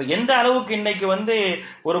 இப்ப எந்த அளவுக்கு இன்னைக்கு வந்து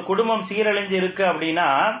ஒரு குடும்பம் சீரழிஞ்சு இருக்கு அப்படின்னா,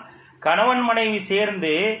 கணவன் மனைவி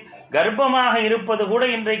சேர்ந்து கர்ப்பமாக இருப்பது கூட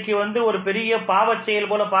இன்றைக்கு வந்து ஒரு பெரிய பாவச் செயல்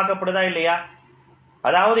போல பார்க்கப்படுதா இல்லையா?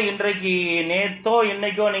 அதாவது இன்றைக்கு நேத்தோ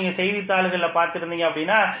இன்னைக்கோ நீங்க செய்தித்தாள்கள்ல பார்த்திருந்தீங்க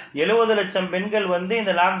அப்படின்னா 70 லட்சம் பெண்கள் வந்து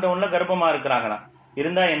இந்த லாக்டவுன்ல கர்ப்பமா இருக்கிறாங்களாம்.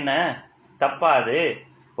 இருந்தா என்ன தப்பாது?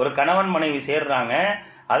 ஒரு கணவன் மனைவி சேர்றாங்க,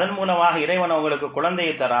 அதன் மூலமாக இறைவன் அவங்களுக்கு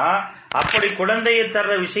குழந்தையை தரான். அப்படி குழந்தையை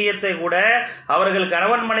தர்ற விஷயத்தை கூட அவர்கள்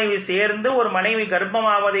கணவன் மனைவி சேர்ந்து ஒரு மனைவி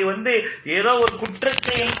கர்ப்பமாவதை வந்து ஏதோ ஒரு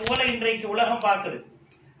குற்றச்செயல் போல இன்றைக்கு உலகம் பார்க்குது.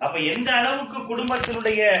 அப்ப எந்த அளவுக்கு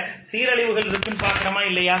குடும்பத்தினுடைய சீரழிவுகள் இருக்குன்னு பாக்கிறோமா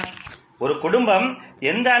இல்லையா? ஒரு குடும்பம்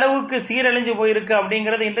எந்த அளவுக்கு சீரழிஞ்சு போயிருக்கு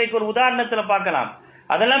அப்படிங்கறது இன்றைக்கு ஒரு உதாரணத்துல பார்க்கலாம்.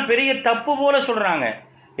 அதெல்லாம் பெரிய தப்பு போல சொல்றாங்க.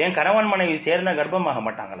 என் கணவன் மனைவி சேர்ந்த கர்ப்பமாக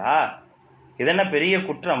மாட்டாங்களா? இதென்ன பெரிய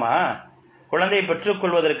குற்றமா? குழந்தையை பெற்றுக்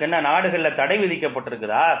கொள்வதற்கு என்ன நாடுகள்ல தடை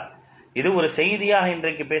விதிக்கப்பட்டிருக்குதா? இது ஒரு செய்தியாக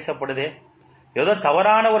இன்றைக்கு பேசப்படுது. ஏதோ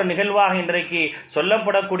தவறான ஒரு நிகழ்வாக இன்றைக்கு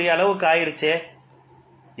சொல்லப்படக்கூடிய அளவுக்கு ஆயிருச்சே.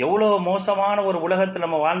 எவ்வளவு மோசமான ஒரு உலகத்தில்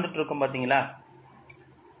நம்ம வாழ்ந்துட்டு இருக்கோம் பாத்தீங்களா?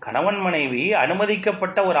 கணவன் மனைவி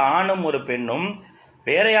அனுமதிக்கப்பட்ட ஒரு ஆணும் ஒரு பெண்ணும்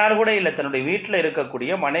வேற யாரு கூட இல்ல, தன்னுடைய வீட்டுல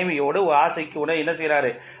இருக்கக்கூடிய மனைவியோடு ஆசைக்கு உடனே என்ன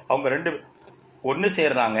செய்யறாரு, அவங்க ரெண்டு ஒண்ணு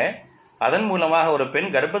சேர்றாங்க. அதன் மூலமாக ஒரு பெண்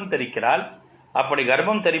கர்ப்பம் தரிக்கிறாள். அப்படி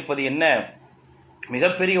கர்ப்பம் தரிப்பது என்ன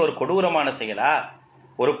மிகப்பெரிய ஒரு கொடூரமான செயலா,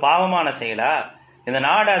 ஒரு பாவமான செயலா? இந்த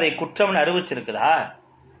நாடு அதை குற்றம்னு அறிவிச்சிருக்குதா?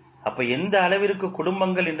 அப்ப எந்த அளவிற்கு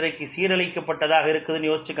குடும்பங்கள் இன்றைக்கு சீரழிக்கப்பட்டதாக இருக்குதுன்னு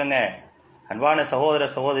யோசிச்சுக்கோங்க. அன்பான சகோதர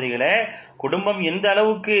சகோதரிகளே, குடும்பம் எந்த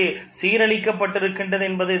அளவுக்கு சீரழிக்கப்பட்டிருக்கின்றது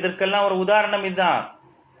என்பது இதற்கெல்லாம் ஒரு உதாரணம் இதுதான்.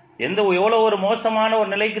 எவ்வளவு ஒரு மோசமான ஒரு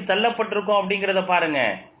நிலைக்கு தள்ளப்பட்டிருக்கோம் அப்படிங்கிறத பாருங்க.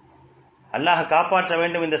 அல்லாஹ் காப்பாற்ற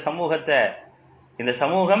வேண்டும் இந்த சமூகத்தை. இந்த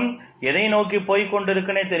சமூகம் எதை நோக்கி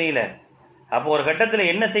போய்கொண்டிருக்குன்னே தெரியல. அப்போ ஒரு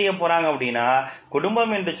கட்டத்தில் என்ன செய்ய போறாங்க அப்படின்னா,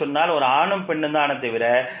 குடும்பம் என்று சொன்னால் ஒரு ஆணும் பெண்ணும் தானே தவிர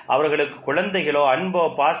அவர்களுக்கு குழந்தைகளோ அன்போ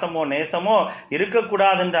பாசமோ நேசமோ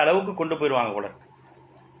இருக்கக்கூடாது என்ற அளவுக்கு கொண்டு போயிடுவாங்க கூட.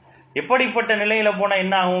 இப்படிப்பட்ட நிலையில போனா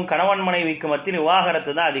என்ன ஆகும்? கணவன் மனைவிக்கு மத்தியில்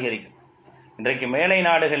விவாகரத்து தான் அதிகரிக்கும். இன்றைக்கு மேலை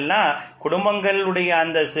நாடுகள்லாம் குடும்பங்களுடைய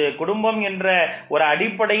அந்த குடும்பம் என்ற ஒரு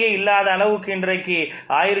அடிப்படையே இல்லாத அளவுக்கு இன்றைக்கு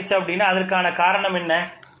ஆயிருச்சு அப்படின்னா அதற்கான காரணம்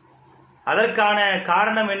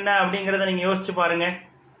என்ன? அப்படிங்கறத நீங்க யோசிச்சு பாருங்க.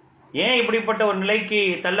 ஏன் இப்படிப்பட்ட ஒரு நிலைக்கு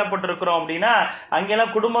தள்ளப்பட்டிருக்கிறோம் அப்படின்னா,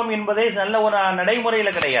 அங்கெல்லாம் குடும்பம் என்பதே நல்ல ஒரு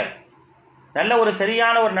நடைமுறையில கிடையாது. நல்ல ஒரு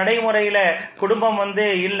சரியான ஒரு நடைமுறையில குடும்பம்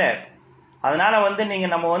இல்ல. அதனால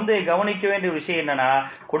நம்ம கவனிக்க வேண்டிய விஷயம் என்னன்னா,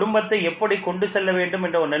 குடும்பத்தை எப்படி கொண்டு செல்ல வேண்டும்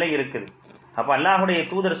என்ற ஒரு நிலை இருக்குது. அப்ப அல்லாஹுடைய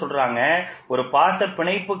தூதர் சொல்றாங்க, ஒரு பாச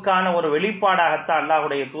பிணைப்புக்கான ஒரு வெளிப்பாடாகத்தான்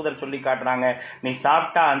அல்லாஹுடைய தூதர் சொல்லி காட்டுறாங்க. நீ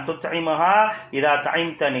சாப்பிட்டா அன்துத்இமஹா இதா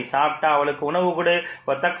தஐம்த, நீ சாப்பிட்டா அவளுக்கு உணவு கொடு.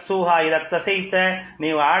 வதக்ஸூஹா இதா தஸைத,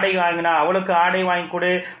 நீ ஆடை வாங்கினா அவளுக்கு ஆடை வாங்கி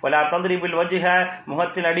கொடு. வலா தத்ரிபில் வஜ்ஹ,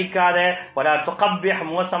 முகத்தில் அடிக்காத. வலா துகப்பிஹ்,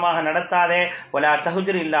 மோசமாக நடத்தாதே. வலா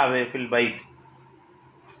தஹ்ஜுர் இல்லா ஃபில் பைத்,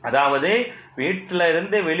 அதாவது வீட்டுல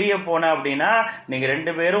இருந்து வெளியே போன அப்படின்னா நீங்க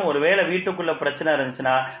 2 பேரும் ஒருவேளை வீட்டுக்குள்ள பிரச்சனை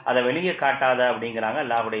இருந்துச்சுன்னா அதை வெளியே காட்டாத அப்படிங்கிறாங்க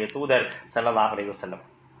அல்லாஹ்வுடைய தூதர் ஸல்லல்லாஹு அலைஹி வஸல்லம்.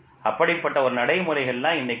 அப்படிப்பட்ட ஒரு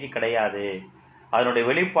நடைமுறைகள்லாம் இன்னைக்கு கிடையாது. அதனுடைய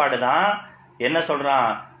வெளிப்பாடு தான் என்ன சொல்றான்,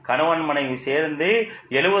 கணவன் மனைவி சேர்ந்து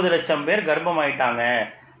 70 லட்சம் பேர் கர்ப்பமாயிட்டாங்க.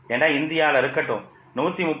 ஏன்னா இந்தியால இருக்கட்டும்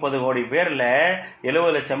 130 கோடி பேர்ல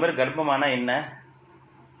 70 லட்சம் பேர் கர்ப்பமானா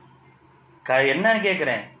என்னன்னு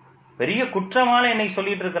கேக்குறேன். பெரிய குற்றமான இன்னைக்கு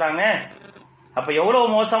சொல்லிட்டு இருக்கிறாங்க. அப்ப எவ்வளவு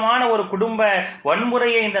மோசமான ஒரு குடும்ப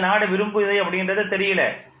வன்முறையை இந்த நாடு விரும்புது அப்படின்றது தெரியல.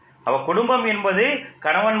 அவ குடும்பம் என்பது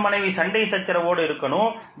கணவன் மனைவி சண்டை சச்சரவோடு இருக்கணும்,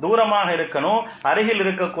 தூரமாக இருக்கணும், அருகில்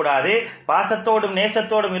இருக்கக்கூடாது, பாசத்தோடும்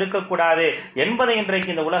நேசத்தோடும் இருக்கக்கூடாது என்பதை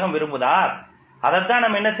இன்றைக்கு இந்த உலகம் விரும்புதா? அதைத்தான்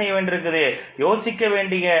நம்ம என்ன செய்ய வேண்டியிருக்குது, யோசிக்க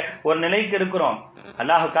வேண்டிய ஒரு நிலைக்கு இருக்கிறோம்.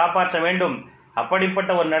 அல்லாஹ் காப்பாற்ற வேண்டும்.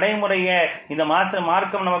 அப்படிப்பட்ட ஒரு நடைமுறையை இந்த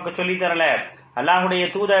மார்க்கம் நமக்கு சொல்லி தரல. அல்லாஹுடைய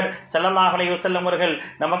தூதர் ஸல்லல்லாஹு அலைஹி வஸல்லம் அவர்கள்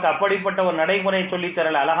நமக்கு அப்படிப்பட்ட ஒரு நடைமுறை சொல்லி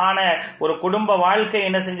தரல. அழகான ஒரு குடும்ப வாழ்க்கை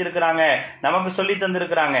என்ன செஞ்சிருக்கிறாங்க, நமக்கு சொல்லி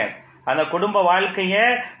தந்திருக்கிறாங்க. அந்த குடும்ப வாழ்க்கைய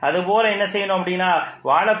அதுபோல என்ன செய்யணும் அப்படின்னா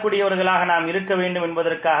வாழக்கூடியவர்களாக நாம் இருக்க வேண்டும்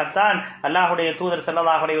என்பதற்காகத்தான் அல்லாஹுடைய தூதர்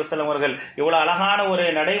ஸல்லல்லாஹு அலைஹி வஸல்லம் அவர்கள் இவ்வளவு அழகான ஒரு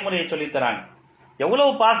நடைமுறையை சொல்லி தராங்க.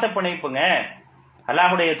 எவ்வளவு பாச பிணைப்புங்க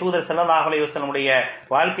அல்லாஹுடைய தூதர் ஸல்லல்லாஹு அலைஹி வஸல்லம் உடைய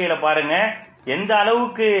வாழ்க்கையில பாருங்க. எந்த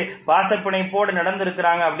அளவுக்கு பாசப்பிணைப்போடு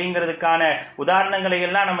நடந்திருக்கிறாங்க அப்படிங்கிறதுக்கான உதாரணங்களை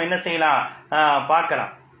எல்லாம் நம்ம என்ன செய்யலாம்,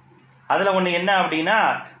 பார்க்கலாம். அதுல ஒண்ணு என்ன அப்படின்னா,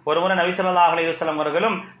 ஒருமுறை நபி ஸல்லல்லாஹு அலைஹி வஸல்லம்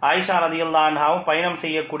அவர்களும் ஆயிஷா ரலியல்லாஹு அன்ஹாவும் பயணம்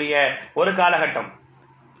செய்யக்கூடிய ஒரு காலகட்டம்.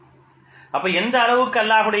 அப்ப எந்த அளவுக்கு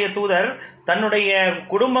அல்லாஹுடைய தூதர் தன்னுடைய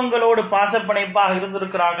குடும்பங்களோடு பாசப்பிணைப்பாக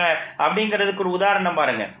இருந்திருக்கிறாங்க அப்படிங்கிறதுக்கு ஒரு உதாரணம்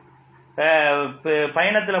பாருங்க.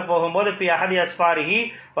 பயணத்துல போகும்போது பி அஹதி அஸ்பாரிஹி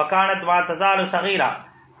வகானத் மா தஸாலு ஸகீரா,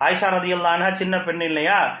 ஆயிஷா ரலியல்லாஹு அன்ஹா சின்ன பெண்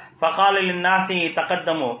இல்லையா, ஃபகால லின்னாஸி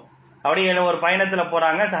தகத்தமு, அப்படியே ஒரு பயணத்துல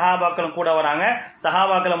போறாங்க, சஹாபாக்களும் கூட வராங்க,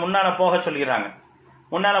 சஹாபாக்களை முன்னால போக சொல்லிடுறாங்க.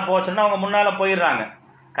 முன்னால போக சொன்னா அவங்க முன்னால போயிடுறாங்க.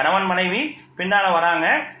 கணவன் மனைவி பின்னால வராங்க,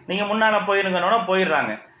 நீங்க முன்னால போயிருங்கன்னு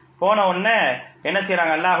போயிடுறாங்க. போன உடனே என்ன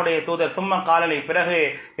செய்யறாங்க, அல்லாஹுடைய தூதர் சும்மா காலலை பிறகு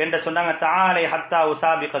என்று சொன்னாங்க, தஆலை ஹத்தா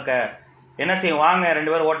உசாபிகக, என்ன செய்யும் வாங்க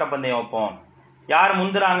 2 பேரும் ஓட்டப்பந்தயம் வைப்போம், யார்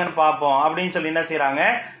முந்துறாங்கன்னு பார்ப்போம் அப்படின்னு சொல்லி என்ன செய்யறாங்க,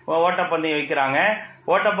 ஓட்டப்பந்தயம் வைக்கிறாங்க.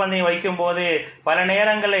 ஓட்டப்பந்தயம் வைக்கும் போது பல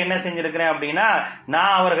நேரங்கள்ல என்ன செஞ்சிருக்கிறேன் அப்படின்னா,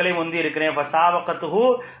 நான் அவர்களை முந்தி இருக்கிறேன்.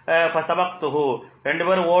 2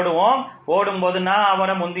 பேரும் ஓடுவோம், ஓடும் போது நான்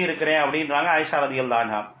அவரை முந்தி இருக்கிறேன் அப்படின்றாங்க ஆயிஷா ரலியல்லாஹு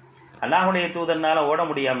அன்ஹா. அல்லாஹ்வுடைய தூதர்னால ஓட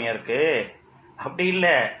முடியாமையா இருக்கு? அப்படி இல்ல,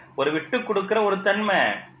 ஒரு விட்டு கொடுக்கிற ஒரு தன்மை,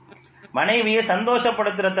 மனைவியை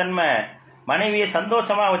சந்தோஷப்படுத்துற தன்மை, மனைவியை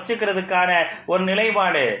சந்தோஷமா வச்சுக்கிறதுக்கான ஒரு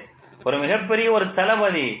நிலைப்பாடு. ஒரு மிகப்பெரிய ஒரு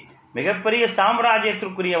தளபதி, மிகப்பெரிய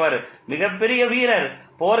சாம்ராஜ்யத்திற்குரியவர், மிகப்பெரிய வீரர்,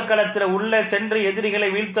 போர்க்களத்துல உள்ள சென்று எதிரிகளை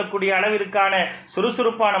வீழ்த்தக்கூடிய அளவிற்கான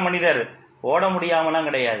சுறுசுறுப்பான மனிதர், ஓட முடியாமலாம்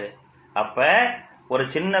கிடையாது. அப்ப ஒரு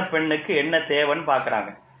சின்ன பெண்ணுக்கு என்ன தேவைன்னு பாக்குறாங்க.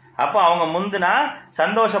 அப்ப அவங்க முந்துனா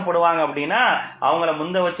சந்தோஷப்படுவாங்க அப்படின்னா அவங்கள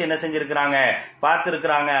முந்த வச்சு என்ன செஞ்சிருக்கிறாங்க,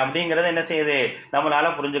 பார்த்திருக்கிறாங்க அப்படிங்கறத என்ன செய்யுது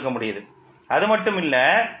நம்மளால புரிஞ்சுக்க முடியுது. அது மட்டும் இல்ல,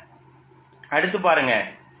 அடுத்து பாருங்க,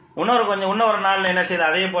 இன்னொரு நாள்ல என்ன செய்யுது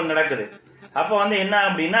அதே போல் நடக்குது. அப்ப என்ன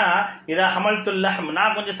அப்படின்னா, இதா ஹமல்துல் லஹம்,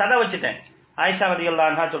 நான் கொஞ்சம் சதை வச்சுட்டேன். ஆயிஷா ரலியல்லாஹு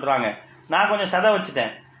அன்ஹா சொல்றாங்க, நான் கொஞ்சம் சதை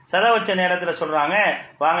வச்சுட்டேன். சதை வச்ச நேரத்துல சொல்றாங்க,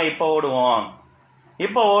 வாங்க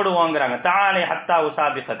இப்ப ஓடுவோங்கிறாங்க. தஆலை ஹத்தா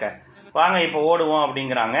உசாபிகக, வாங்க இப்ப ஓடுவோம்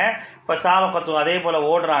அப்படிங்கிறாங்க. ஃபஸாபகத்து அதே போல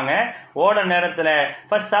ஓடுறாங்க. ஓட நேரத்துல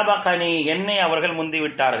ஃபஸபகனி என்னை அவர்கள் முந்தி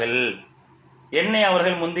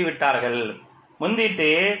விட்டார்கள். முந்திட்டு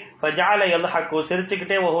ஃபஜஅல யல்ஹகு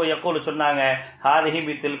சிரிச்சுக்கிட்டே யக்கூல் சொன்னாங்க, ஹாதிஹி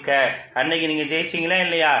பித்தில்க, அன்னைக்கு நீங்க ஜெயிச்சீங்களா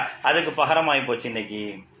இல்லையா, அதுக்கு பகரமாயி போச்சு இன்னைக்கு.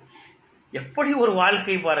 எப்படி ஒரு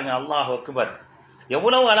வாழ்க்கை பாருங்க. அல்லாஹ் அக்பர்.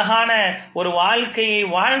 எவ்வளவு அழகான ஒரு வாழ்க்கையை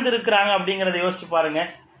வாழ்ந்திருக்கிறாங்க அப்படிங்கறத யோசிச்சு பாருங்க.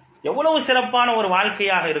 எவ்வளவு சிறப்பான ஒரு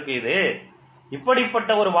வாழ்க்கையாக இருக்கு இது.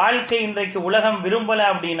 இப்படிப்பட்ட ஒரு வாழ்க்கை இன்றைக்கு உலகம் விரும்பல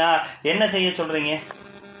அப்படின்னா என்ன செய்ய சொல்றீங்க?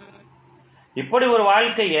 இப்படி ஒரு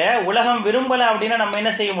வாழ்க்கைய உலகம் விரும்பல அப்படின்னா நம்ம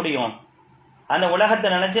என்ன செய்ய முடியும்? அந்த உலகத்தை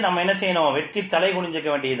நினைச்சு நம்ம என்ன செய்யணும்? வெற்றி தலை குனிஞ்சுக்க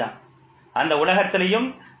வேண்டியதுதான். அந்த உலகத்திலையும்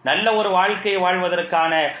நல்ல ஒரு வாழ்க்கையை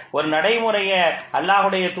வாழ்வதற்கான ஒரு நடைமுறைய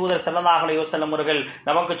அல்லாஹ்வுடைய தூதர் ஸல்லல்லாஹு அலைஹி வஸல்லம் அவர்கள்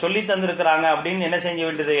நமக்கு சொல்லி தந்திருக்கிறாங்க அப்படின்னு என்ன செய்ய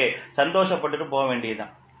வேண்டியது? சந்தோஷப்பட்டுட்டு போக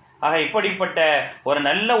வேண்டியதுதான். ஆக இப்படிப்பட்ட ஒரு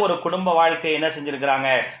நல்ல ஒரு குடும்ப வாழ்க்கையை என்ன செஞ்சிருக்கிறாங்க?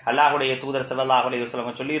 அல்லாஹ்வுடைய தூதர் ஸல்லல்லாஹு அலைஹி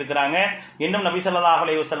வஸல்லம் சொல்லி இருக்கிறாங்க. இன்னும் நபி ஸல்லல்லாஹு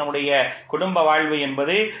அலைஹி வஸல்லமுடைய குடும்ப வாழ்வு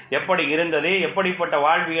என்பது எப்படி இருந்தது, எப்படிப்பட்ட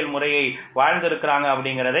வாழ்வியல் முறையை வாழ்ந்திருக்கிறாங்க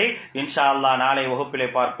அப்படிங்கறதை இன்ஷா அல்லாஹ் நாளை வகுப்பிலே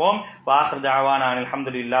பார்ப்போம். வாஹிர் தஅவானா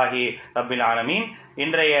அல்ஹம்துலில்லாஹி ரப்பில் ஆலமீன்.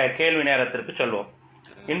 இன்றைய கேள்வி நேரத்திற்கு சொல்வோம்.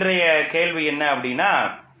 இன்றைய கேள்வி என்ன அப்படின்னா,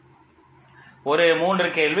 ஒரு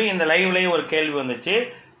 3 கேள்வி. இந்த லைவ்லயே ஒரு கேள்வி வந்துச்சு.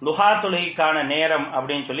 லுஹா தொழுகைக்கான நேரம்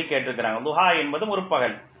அப்படின்னு சொல்லி கேட்டிருக்கிறாங்க. லுஹா என்பது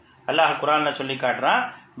முற்பகல். அல்லாஹ் குர்ஆன்ல சொல்லி காட்டுறான்.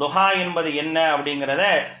 லுஹா என்பது என்ன அப்படிங்கறத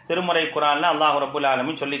திருமறை குர்ஆன்ல அல்லாஹ் ரப்பல்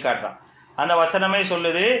ஆலமீன் சொல்லி காட்டுறான். அந்த வசனமே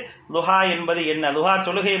சொல்லுது லுஹா என்பது என்ன. லுஹா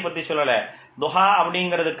தொழுகையை பத்தி சொல்லல. லுஹா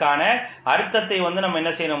அப்படிங்கிறதுக்கான அர்த்தத்தை நம்ம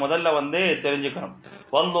என்ன செய்யணும்? முதல்ல தெரிஞ்சுக்கணும்.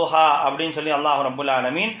 வல்லுஹா அப்படின்னு சொல்லி அல்லாஹ் ரப்பல்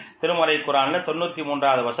ஆலமீன் திருமறை குர்ஆன்ல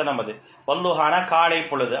 93வது வசனம் அது. வல்லுஹானா காலை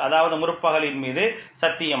பொழுது, அதாவது முற்பகலின் மீது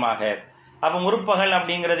சத்தியமாக. அப்ப முற்பகல்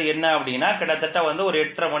அப்படிங்கிறது என்ன அப்படின்னா கிட்டத்தட்ட ஒரு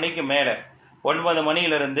 8:30 மணிக்கு மேல, 9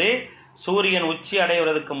 மணியிலிருந்து சூரியன் உச்சி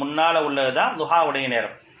அடைவதற்கு முன்னால உள்ளதுதான் லுஹாவுடைய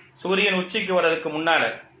நேரம். சூரியன் உச்சிக்கு வர்றதுக்கு முன்னால,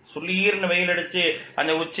 சுளீர்னு வெயில் அடிச்சு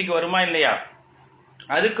அந்த உச்சிக்கு வருமா இல்லையா,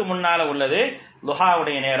 அதுக்கு முன்னால உள்ளது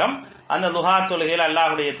லுஹாவுடைய நேரம். அந்த லுஹா தொழுகையில்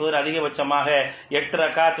அல்லாஹ்வுடைய தூதர் அதிகபட்சமாக 8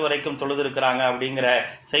 ரக்காத் வரைக்கும் தொழுதிருக்கிறாங்க அப்படிங்கிற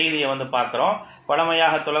செய்தியை பார்க்கிறோம்.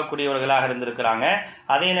 பழமையாக தொழக்கூடியவர்களாக இருந்திருக்கிறாங்க.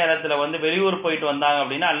 அதே நேரத்தில் வெளியூர் போயிட்டு வந்தாங்க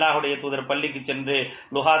அப்படின்னா அல்லாஹ்வுடைய தூதர் பள்ளிக்கு சென்று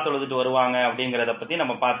லுஹா தொழுதுட்டு வருவாங்க அப்படிங்கறத பத்தி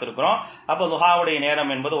நம்ம பார்த்திருக்கிறோம். அப்ப லுஹாவுடைய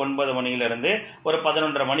நேரம் என்பது 9 மணியிலிருந்து ஒரு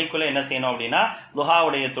 11:30 மணிக்குள்ள என்ன செய்யணும் அப்படின்னா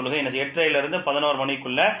லுஹாவுடைய தொழுகை 8:30 11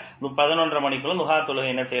 மணிக்குள்ள 11:30 மணிக்குள்ள லுஹா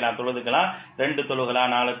தொழுகை என்ன செய்யலாம்? தொழுதுக்கலாம். 2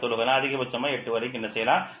 தொழுகலாம், 4 தொழுகலாம், அதிகபட்சமா 8 வரைக்கும் என்ன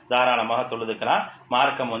செய்யலாம்? தாராளமாக தொழுதுக்கலாம்.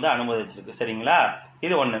 மார்க்கம் அனுமதிச்சிருக்கு. சரிங்களா?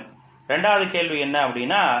 இது ஒண்ணு. ரெண்டாவது கேள்வி என்ன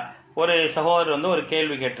அப்படின்னா, ஒரு சகோதரர் ஒரு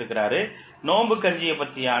கேள்வி கேட்டிருக்கிறாரு. நோன்பு கஞ்சியை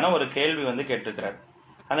பற்றியான ஒரு கேள்வி கேட்டிருக்கிறார்.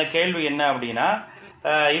 அந்த கேள்வி என்ன அப்படின்னா,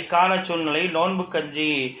 இக்கால சூழ்நிலையில் நோன்பு கஞ்சி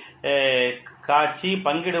காய்ச்சி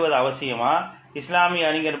பங்கிடுவது அவசியமா? இஸ்லாமிய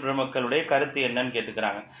அறிஞர் பெருமக்களுடைய கருத்து என்னன்னு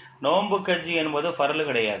கேட்டுக்கிறாங்க. நோன்பு கஞ்சி என்பது ஃபர்லு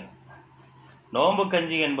கிடையாது. நோன்பு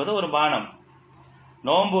கஞ்சி என்பது ஒரு பானம்.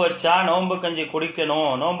 நோன்பு வச்சா நோன்பு கஞ்சி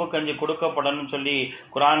குடிக்கணும், நோன்பு கஞ்சி கொடுக்கப்படணும் சொல்லி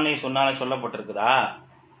குர்ஆன்ல சொல்லப்பட்டிருக்குதா?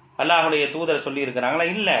 அல்லாஹ்வுடைய தூதர் சொல்லி இருக்கிறாங்களா?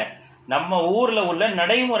 இல்ல. நம்ம ஊர்ல உள்ள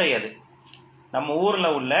நடைமுறை அது. நம்ம ஊர்ல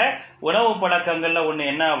உள்ள உணவு பழக்கங்கள்ல ஒண்ணு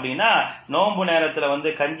என்ன அப்படின்னா, நோன்பு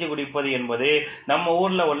நேரத்துல கஞ்சி குடிப்பது என்பது நம்ம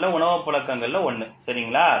ஊர்ல உள்ள உணவு பழக்கங்கள்ல ஒண்ணு.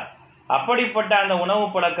 சரிங்களா? அப்படிப்பட்ட அந்த உணவு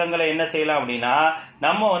பழக்கங்களை என்ன செய்யலாம் அப்படின்னா,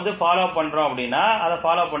 நம்ம ஃபாலோ பண்றோம் அப்படின்னா அதை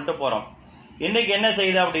ஃபாலோ பண்ணிட்டு போறோம். இன்னைக்கு என்ன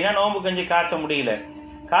செய்யுது அப்படின்னா, நோன்பு கஞ்சி காய்ச்ச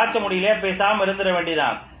முடியல, பேசாம இருந்துட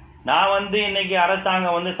வேண்டியதான். நான் இன்னைக்கு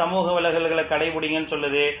அரசாங்கம் சமூக விலகல்களை கடைபிடிங்கன்னு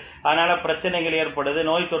சொல்லுது, அதனால பிரச்சனைகள் ஏற்படுது,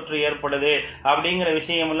 நோய் தொற்று ஏற்படுது அப்படிங்கிற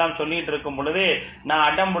விஷயம் எல்லாம் சொல்லிட்டு இருக்கும் பொழுது நான்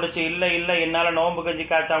அடம் பிடிச்சு இல்ல என்னால நோன்பு கஞ்சி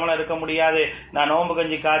காய்ச்சாமலாம் இருக்க முடியாது, நான் நோன்பு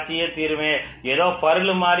கஞ்சி காய்ச்சியே தீருவேன், ஏதோ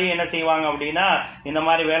பருளு மாதிரி என்ன செய்வாங்க அப்படின்னா இந்த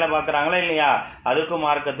மாதிரி வேலை பார்க்கறாங்களா இல்லையா? அதுக்கும்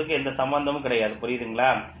மார்க்கத்துக்கு எந்த சம்பந்தமும் கிடையாது.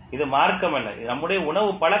 புரியுதுங்களா? இது மார்க்கம் அல்ல, இது நம்முடைய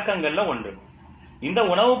உணவு பழக்கங்கள்ல ஒன்று. இந்த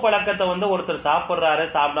உணவு பழக்கத்தை ஒருத்தர் சாப்பிடுறாரு,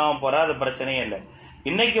 சாப்பிடாம போறாரு, அது பிரச்சனையே இல்லை.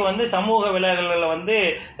 இன்னைக்கு சமூக விலகல்களை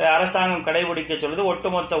அரசாங்கம் கடைபிடிக்க சொல்லுது.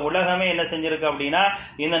 ஒட்டுமொத்த உலகமே என்ன செஞ்சிருக்கு அப்படின்னா,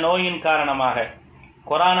 இந்த நோயின் காரணமாக,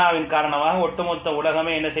 கொரோனாவின் காரணமாக ஒட்டுமொத்த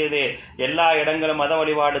உலகமே என்ன செய்யுது? எல்லா இடங்களும் மத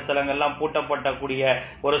வழிபாடு தலங்கள்லாம் பூட்டப்பட்டக்கூடிய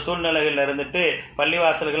ஒரு சூழ்நிலைகள் இருந்துட்டு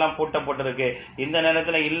பள்ளிவாசல்கள்லாம் பூட்டப்பட்டிருக்கு. இந்த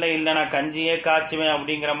நேரத்துல இல்ல நான் கஞ்சியே காய்ச்சுவேன்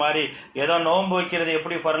அப்படிங்கிற மாதிரி, ஏதோ நோன்பு வைக்கிறது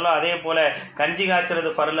எப்படி பரலோ அதே போல கஞ்சி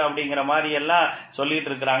காய்ச்சறது பரல அப்படிங்கிற மாதிரி எல்லாம்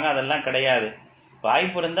சொல்லிட்டு இருக்கிறாங்க. அதெல்லாம் கிடையாது.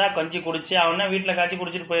 வாய்ப்பு இருந்தா கஞ்சி குடிச்சு அவனா வீட்டுல காய்ச்சி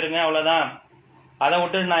குடிச்சிட்டு போயிருங்க, அவ்வளவுதான். அதை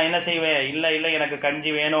விட்டு நான் என்ன செய்வேன், இல்ல எனக்கு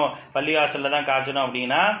கஞ்சி வேணும், பள்ளிவாசல்ல தான் காய்ச்சணும்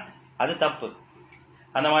அப்படின்னா அது தப்பு.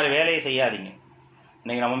 அந்த மாதிரி வேலையை செய்யாதீங்க.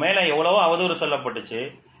 இன்னைக்கு நம்ம மேல எவ்வளவோ அவதூறு சொல்லப்பட்டுச்சு.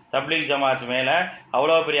 தப்லீக் ஜமாத் மேல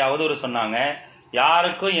அவ்வளவு பெரிய அவதூறு சொன்னாங்க.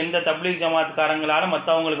 யாருக்கும் எந்த தப்லீக் ஜமாத்காரங்களாலும்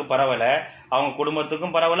மற்றவங்களுக்கு பரவல, அவங்க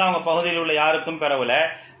குடும்பத்துக்கும் பரவல, அவங்க பகுதியில் உள்ள யாருக்கும் பரவல,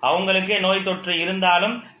 அவங்களுக்கே நோய் தொற்று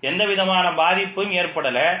இருந்தாலும் எந்த விதமான பாதிப்பும்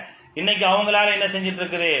ஏற்படல. இன்னைக்கு அவங்களால என்ன செஞ்சிட்டு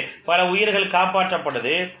இருக்குது, பல உயிர்கள்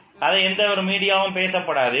காப்பாற்றப்படுது. அதை எந்த ஒரு மீடியாவும்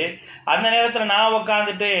பேசப்படாது. அந்த நேரத்துல நான்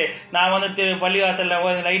உட்காந்துட்டு நான் வந்து பள்ளிவாசல்ல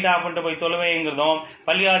லைட் ஆஃப் பண்ணிட்டு போய் தொழுவேங்கிறதும்,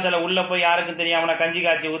 பள்ளிவாசல்ல உள்ள போய் யாருக்கும் தெரியாம நான் கஞ்சி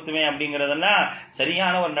காய்ச்சி ஊத்துவேன் அப்படிங்கறதெல்லாம்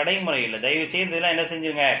சரியான ஒரு நடைமுறை இல்லை. தயவு செய்து இதெல்லாம் என்ன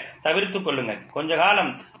செஞ்சுங்க, தவிர்த்து கொள்ளுங்க. கொஞ்ச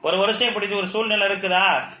காலம், ஒரு வருஷம் இப்படி ஒரு சூழ்நிலை இருக்குதா,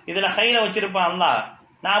 இதுல கையில வச்சிருப்பான் அல்லாஹ்.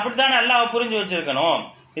 நான் அப்படித்தானே அல்லாஹ்வை புரிஞ்சு வச்சிருக்கணும்.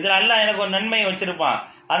 இதுல அல்லாஹ் எனக்கு ஒரு நன்மையை வச்சிருப்பான்.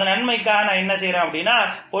 அந்த நன்மைக்காக நான் என்ன செய்யறேன் அப்படின்னா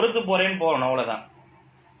பொறுத்து போறேன்னு போகணும், அவ்வளவுதான்.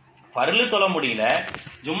 பருளு சொல்ல முடியல,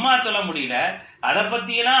 ஜும்மா சொல்ல முடியல, அதை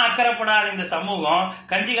பத்தியெல்லாம் அக்கறைப்படாத இந்த சமூகம்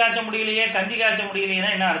கஞ்சி காய்ச்ச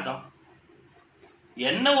முடியலையேன்னா என்ன அர்த்தம்?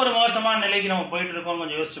 என்ன ஒரு மோசமான நிலைக்கு நம்ம போயிட்டு இருக்கோம்,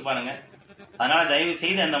 கொஞ்சம் யோசிச்சு பாருங்க. அதனால தயவு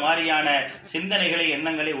செய்து அந்த மாதிரியான சிந்தனைகளை,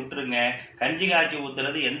 எண்ணங்களை விட்டுருங்க. கஞ்சி காய்ச்சி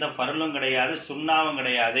ஊத்துறது எந்த பருளும் கிடையாது, சுண்ணாவும்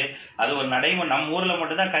கிடையாது. அது ஒரு நடைமுறை. நம்ம ஊர்ல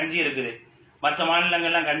மட்டும்தான் கஞ்சி இருக்குது, மற்ற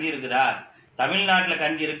மாநிலங்கள்லாம் கஞ்சி இருக்குதா? தமிழ்நாட்டுல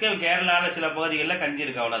கஞ்சி இருக்கு, கேரளால சில பகுதிகளில் கஞ்சி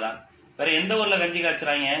இருக்கு, அவ்வளவுதான். வேற எந்த ஊர்ல கஞ்சி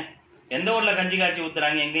காய்ச்சுறாங்க, எந்த ஊர்ல கஞ்சி காய்ச்சி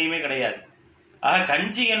ஊத்துறாங்க? எங்கேயுமே கிடையாது. ஆக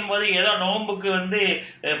கஞ்சி என்பது ஏதோ நோம்புக்கு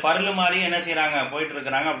பருளு மாதிரி என்ன செய்யறாங்க, போயிட்டு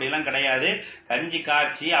இருக்கிறாங்க, அப்படிலாம் கிடையாது. கஞ்சி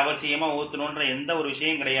காய்ச்சி அவசியமா ஊத்தணும்ன்ற எந்த ஒரு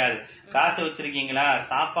விஷயம் கிடையாது. காசு வச்சிருக்கீங்களா,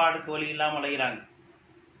 சாப்பாட்டுக்கு வழி இல்லாம அலைகிறாங்க,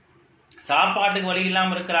 சாப்பாட்டுக்கு வழி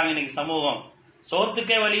இல்லாம இருக்கிறாங்க இன்னைக்கு சமூகம்.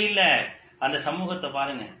 சோத்துக்கே வழி இல்ல. அந்த சமூகத்தை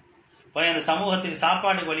பாருங்க, போய் அந்த சமூகத்துக்கு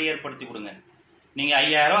சாப்பாட்டுக்கு வழி ஏற்படுத்தி கொடுங்க. நீங்க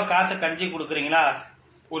 5000 ரூபாய் காசை கஞ்சி கொடுக்குறீங்களா,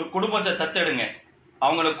 ஒரு குடும்பத்தை தத்தெடுங்க,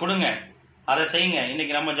 அவங்களுக்கு கொடுங்க, அதை செய்யுங்க.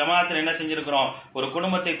 இன்னைக்கு நம்ம ஜமாத்தில் என்ன செஞ்சிருக்கிறோம், ஒரு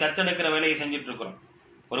குடும்பத்தை தத்தெடுக்கிற வேலையை செஞ்சுட்டு இருக்கிறோம்.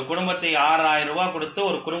 ஒரு குடும்பத்தை 6000 ரூபாய் கொடுத்து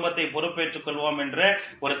ஒரு குடும்பத்தை பொறுப்பேற்றுக் கொள்வோம் என்ற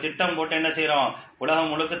ஒரு திட்டம் போட்டு என்ன செய்யறோம்,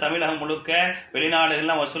 உலகம் முழுக்க, தமிழகம் முழுக்க,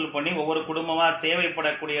 வெளிநாடுகள்லாம் வசூல் பண்ணி ஒவ்வொரு குடும்பமா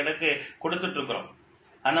தேவைப்படக்கூடிய இடத்துக்கு கொடுத்துட்டு இருக்கிறோம்.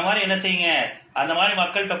 அந்த மாதிரி என்ன செய்யுங்க, அந்த மாதிரி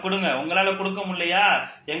மக்கள்கிட்ட கொடுங்க. உங்களால கொடுக்க முடியலையா,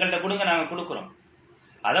 எங்கள்கிட்ட கொடுங்க, நாங்க கொடுக்குறோம்.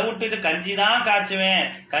 அதை விட்டுட்டு கஞ்சி தான் காய்ச்சுவேன்,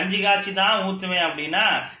 கஞ்சி காய்ச்சி தான் ஊத்துவேன் அப்படின்னா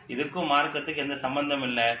இதுக்கும் மார்க்கத்துக்கு எந்த சம்பந்தம்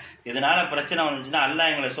இல்லை. இதனால பிரச்சனை வந்துச்சுன்னா அல்லாஹ்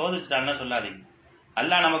எங்களை சோதிச்சுட்டான்னு சொல்லாதீங்க.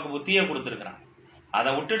 அல்லாஹ் நமக்கு புத்தியை கொடுத்துருக்கிறான். அதை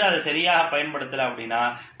விட்டுட்டு அதை சரியாக பயன்படுத்தல அப்படின்னா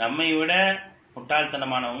நம்மை விட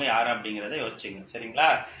முட்டாள்தனமானவங்க யாரு அப்படிங்கறத யோசிச்சுங்க, சரிங்களா?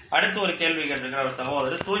 அடுத்து ஒரு கேள்வி கேட்டிருக்கிற ஒரு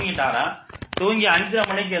சகோதரர், தூங்கிட்டாரா, தூங்கி 5:30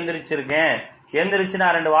 மணிக்கு எந்திரிச்சிருக்கேன், எந்திரிச்சு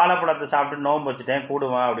நான் 2 வாழைப்பழத்தை சாப்பிட்டு நோம்பு வச்சுட்டேன்,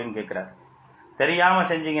 கூடுமா அப்படின்னு கேட்கிறார். தெரியாம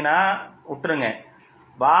செஞ்சீங்கன்னா விட்டுருங்க.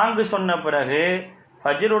 பாங்கு சொன்ன பிறகு,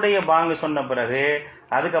 ஃபஜ்ருடைய பாங்கு சொன்ன பிறகு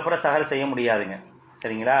அதுக்கப்புறம் சஹர் செய்ய முடியாதுங்க,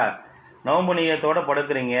 சரிங்களா? நோம்பு நியத்தோட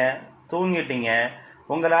படுக்கிறீங்க, தூங்கிட்டீங்க,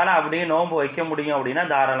 உங்களால அப்படியே நோம்பு வைக்க முடியும் அப்படின்னா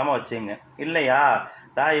தாராளமா வச்சுங்க. இல்லையா,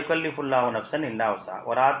 லா யுகல்லிஃபுல்லாஹு நஃப்ஸன் இல்லா வஸா,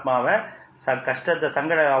 ஒரு ஆத்மாவை கஷ்டத்தை,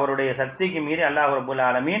 அவருடைய சக்திக்கு மீறி அல்லாஹ் ரப்பல்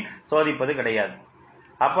ஆலமீன் சோதிப்பது கிடையாது.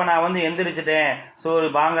 அப்ப நான் எந்திரிச்சிட்டேன்,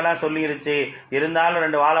 பாங்கெல்லாம் சொல்லிருச்சு, இருந்தாலும்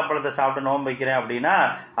 2 வாழைப்பழத்தை சாப்பிட்டு நோன்பு வைக்கிறேன் அப்படின்னா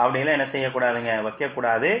அப்படிலாம் என்ன செய்யக்கூடாதுங்க,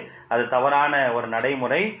 வைக்கக்கூடாது. அது தவறான ஒரு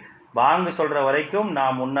நடைமுறை. பாங்கு சொல்ற வரைக்கும்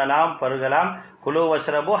நாம் உண்ணலாம், பருகலாம். குலு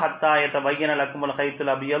வஷ்ரபு ஹத்தா யதபய்யன லக்குமுல்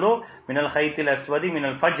கைத்துல் அபியது மினல் கைத்தில் அஸ்வதி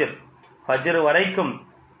மினல் ஃபஜ்ர். ஃபஜ்ர்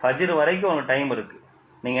வரைக்கும் ஒரு டைம் இருக்கு.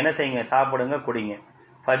 நீங்க என்ன செய்யுங்க, சாப்பிடுங்க, குடிங்க.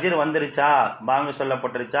 ஃபஜ்ர் வந்துருச்சா, பாங்கு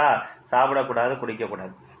சொல்லப்பட்டுருச்சா, சாப்பிடக்கூடாது,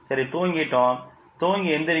 குடிக்கக்கூடாது. சரி, தூங்கி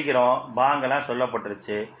எந்திரிக்கிறோம், பாங்கெல்லாம்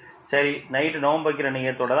சொல்லப்பட்டுருச்சு. சரி, நைட்டு நோன்பு வைக்கிற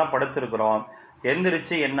நியத்தோட தான் படுத்திருக்கிறோம்,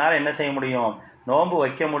 எந்திரிச்சு என்னால என்ன செய்ய முடியும், நோன்பு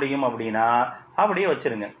வைக்க முடியும் அப்படின்னா அப்படியே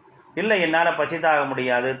வச்சிருங்க. இல்ல என்னால பசி தாக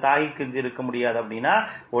முடியாது, தாய்க்கு இருக்க முடியாது அப்படின்னா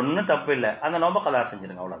ஒன்னும் தப்பு இல்லை, அந்த நோன்பை கதா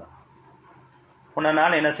செஞ்சிருங்க, அவ்வளவுதான்.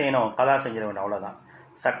 உன்னால என்ன செய்யணும், கதா செஞ்சிட வேண்டும், அவ்வளவுதான்.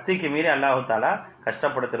 சக்திக்கு மீறி அல்லாஹு தாலா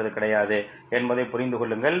கஷ்டப்படுத்துறது கிடையாது என்பதை புரிந்து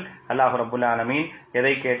கொள்ளுங்கள். அல்லாஹ் ரப்புல் ஆலமீன்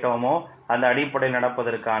எதை கேட்டோமோ அந்த அடிப்படையில்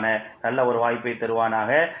நடப்பதற்கான நல்ல ஒரு வாய்ப்பை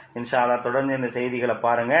தருவானாக. இன்ஷா அல்லாஹ் தொடர்ந்து இந்த செய்திகளை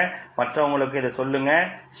பாருங்க, மற்றவங்களுக்கு இதை சொல்லுங்க,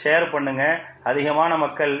 ஷேர் பண்ணுங்க. அதிகமான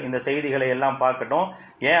மக்கள் இந்த செய்திகளை எல்லாம் பார்க்கட்டும்.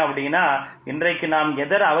 ஏன் அப்படின்னா இன்றைக்கு நாம்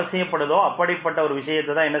எதர் அவசியப்படுதோ அப்படிப்பட்ட ஒரு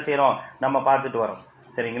விஷயத்தை தான் என்ன செய்யறோம், நம்ம பார்த்துட்டு வரோம்,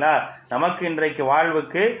 சரிங்களா? நமக்கு இன்றைக்கு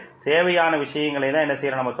வாழ்வுக்கு தேவையான விஷயங்களை தான் என்ன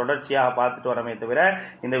செய்யறோம், நம்ம தொடர்ச்சியாக பார்த்துட்டு வரமே தவிர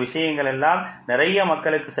இந்த விஷயங்கள் எல்லாம் நிறைய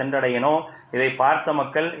மக்களுக்கு சென்றடையணும். இதை பார்த்த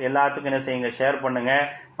மக்கள் எல்லாத்துக்கும் என்ன செய்யுங்க, ஷேர் பண்ணுங்க.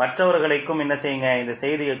 மற்றவர்களுக்கும் என்ன செய்யுங்க, இந்த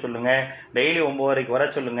செய்தியை சொல்லுங்க. டெய்லி 9 வரைக்கும் வர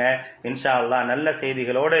சொல்லுங்க. இன்ஷா அல்லாஹ் நல்ல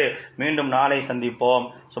செய்திகளோடு மீண்டும் நாளை சந்திப்போம்.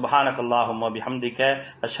 சுப்ஹானக்கல்லாஹும்ம பிஹம்திக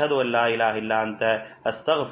அஷ்ஹது அல்லா இலாஹ இல்லா அன்த அஸ்தக்ஃபிருக்க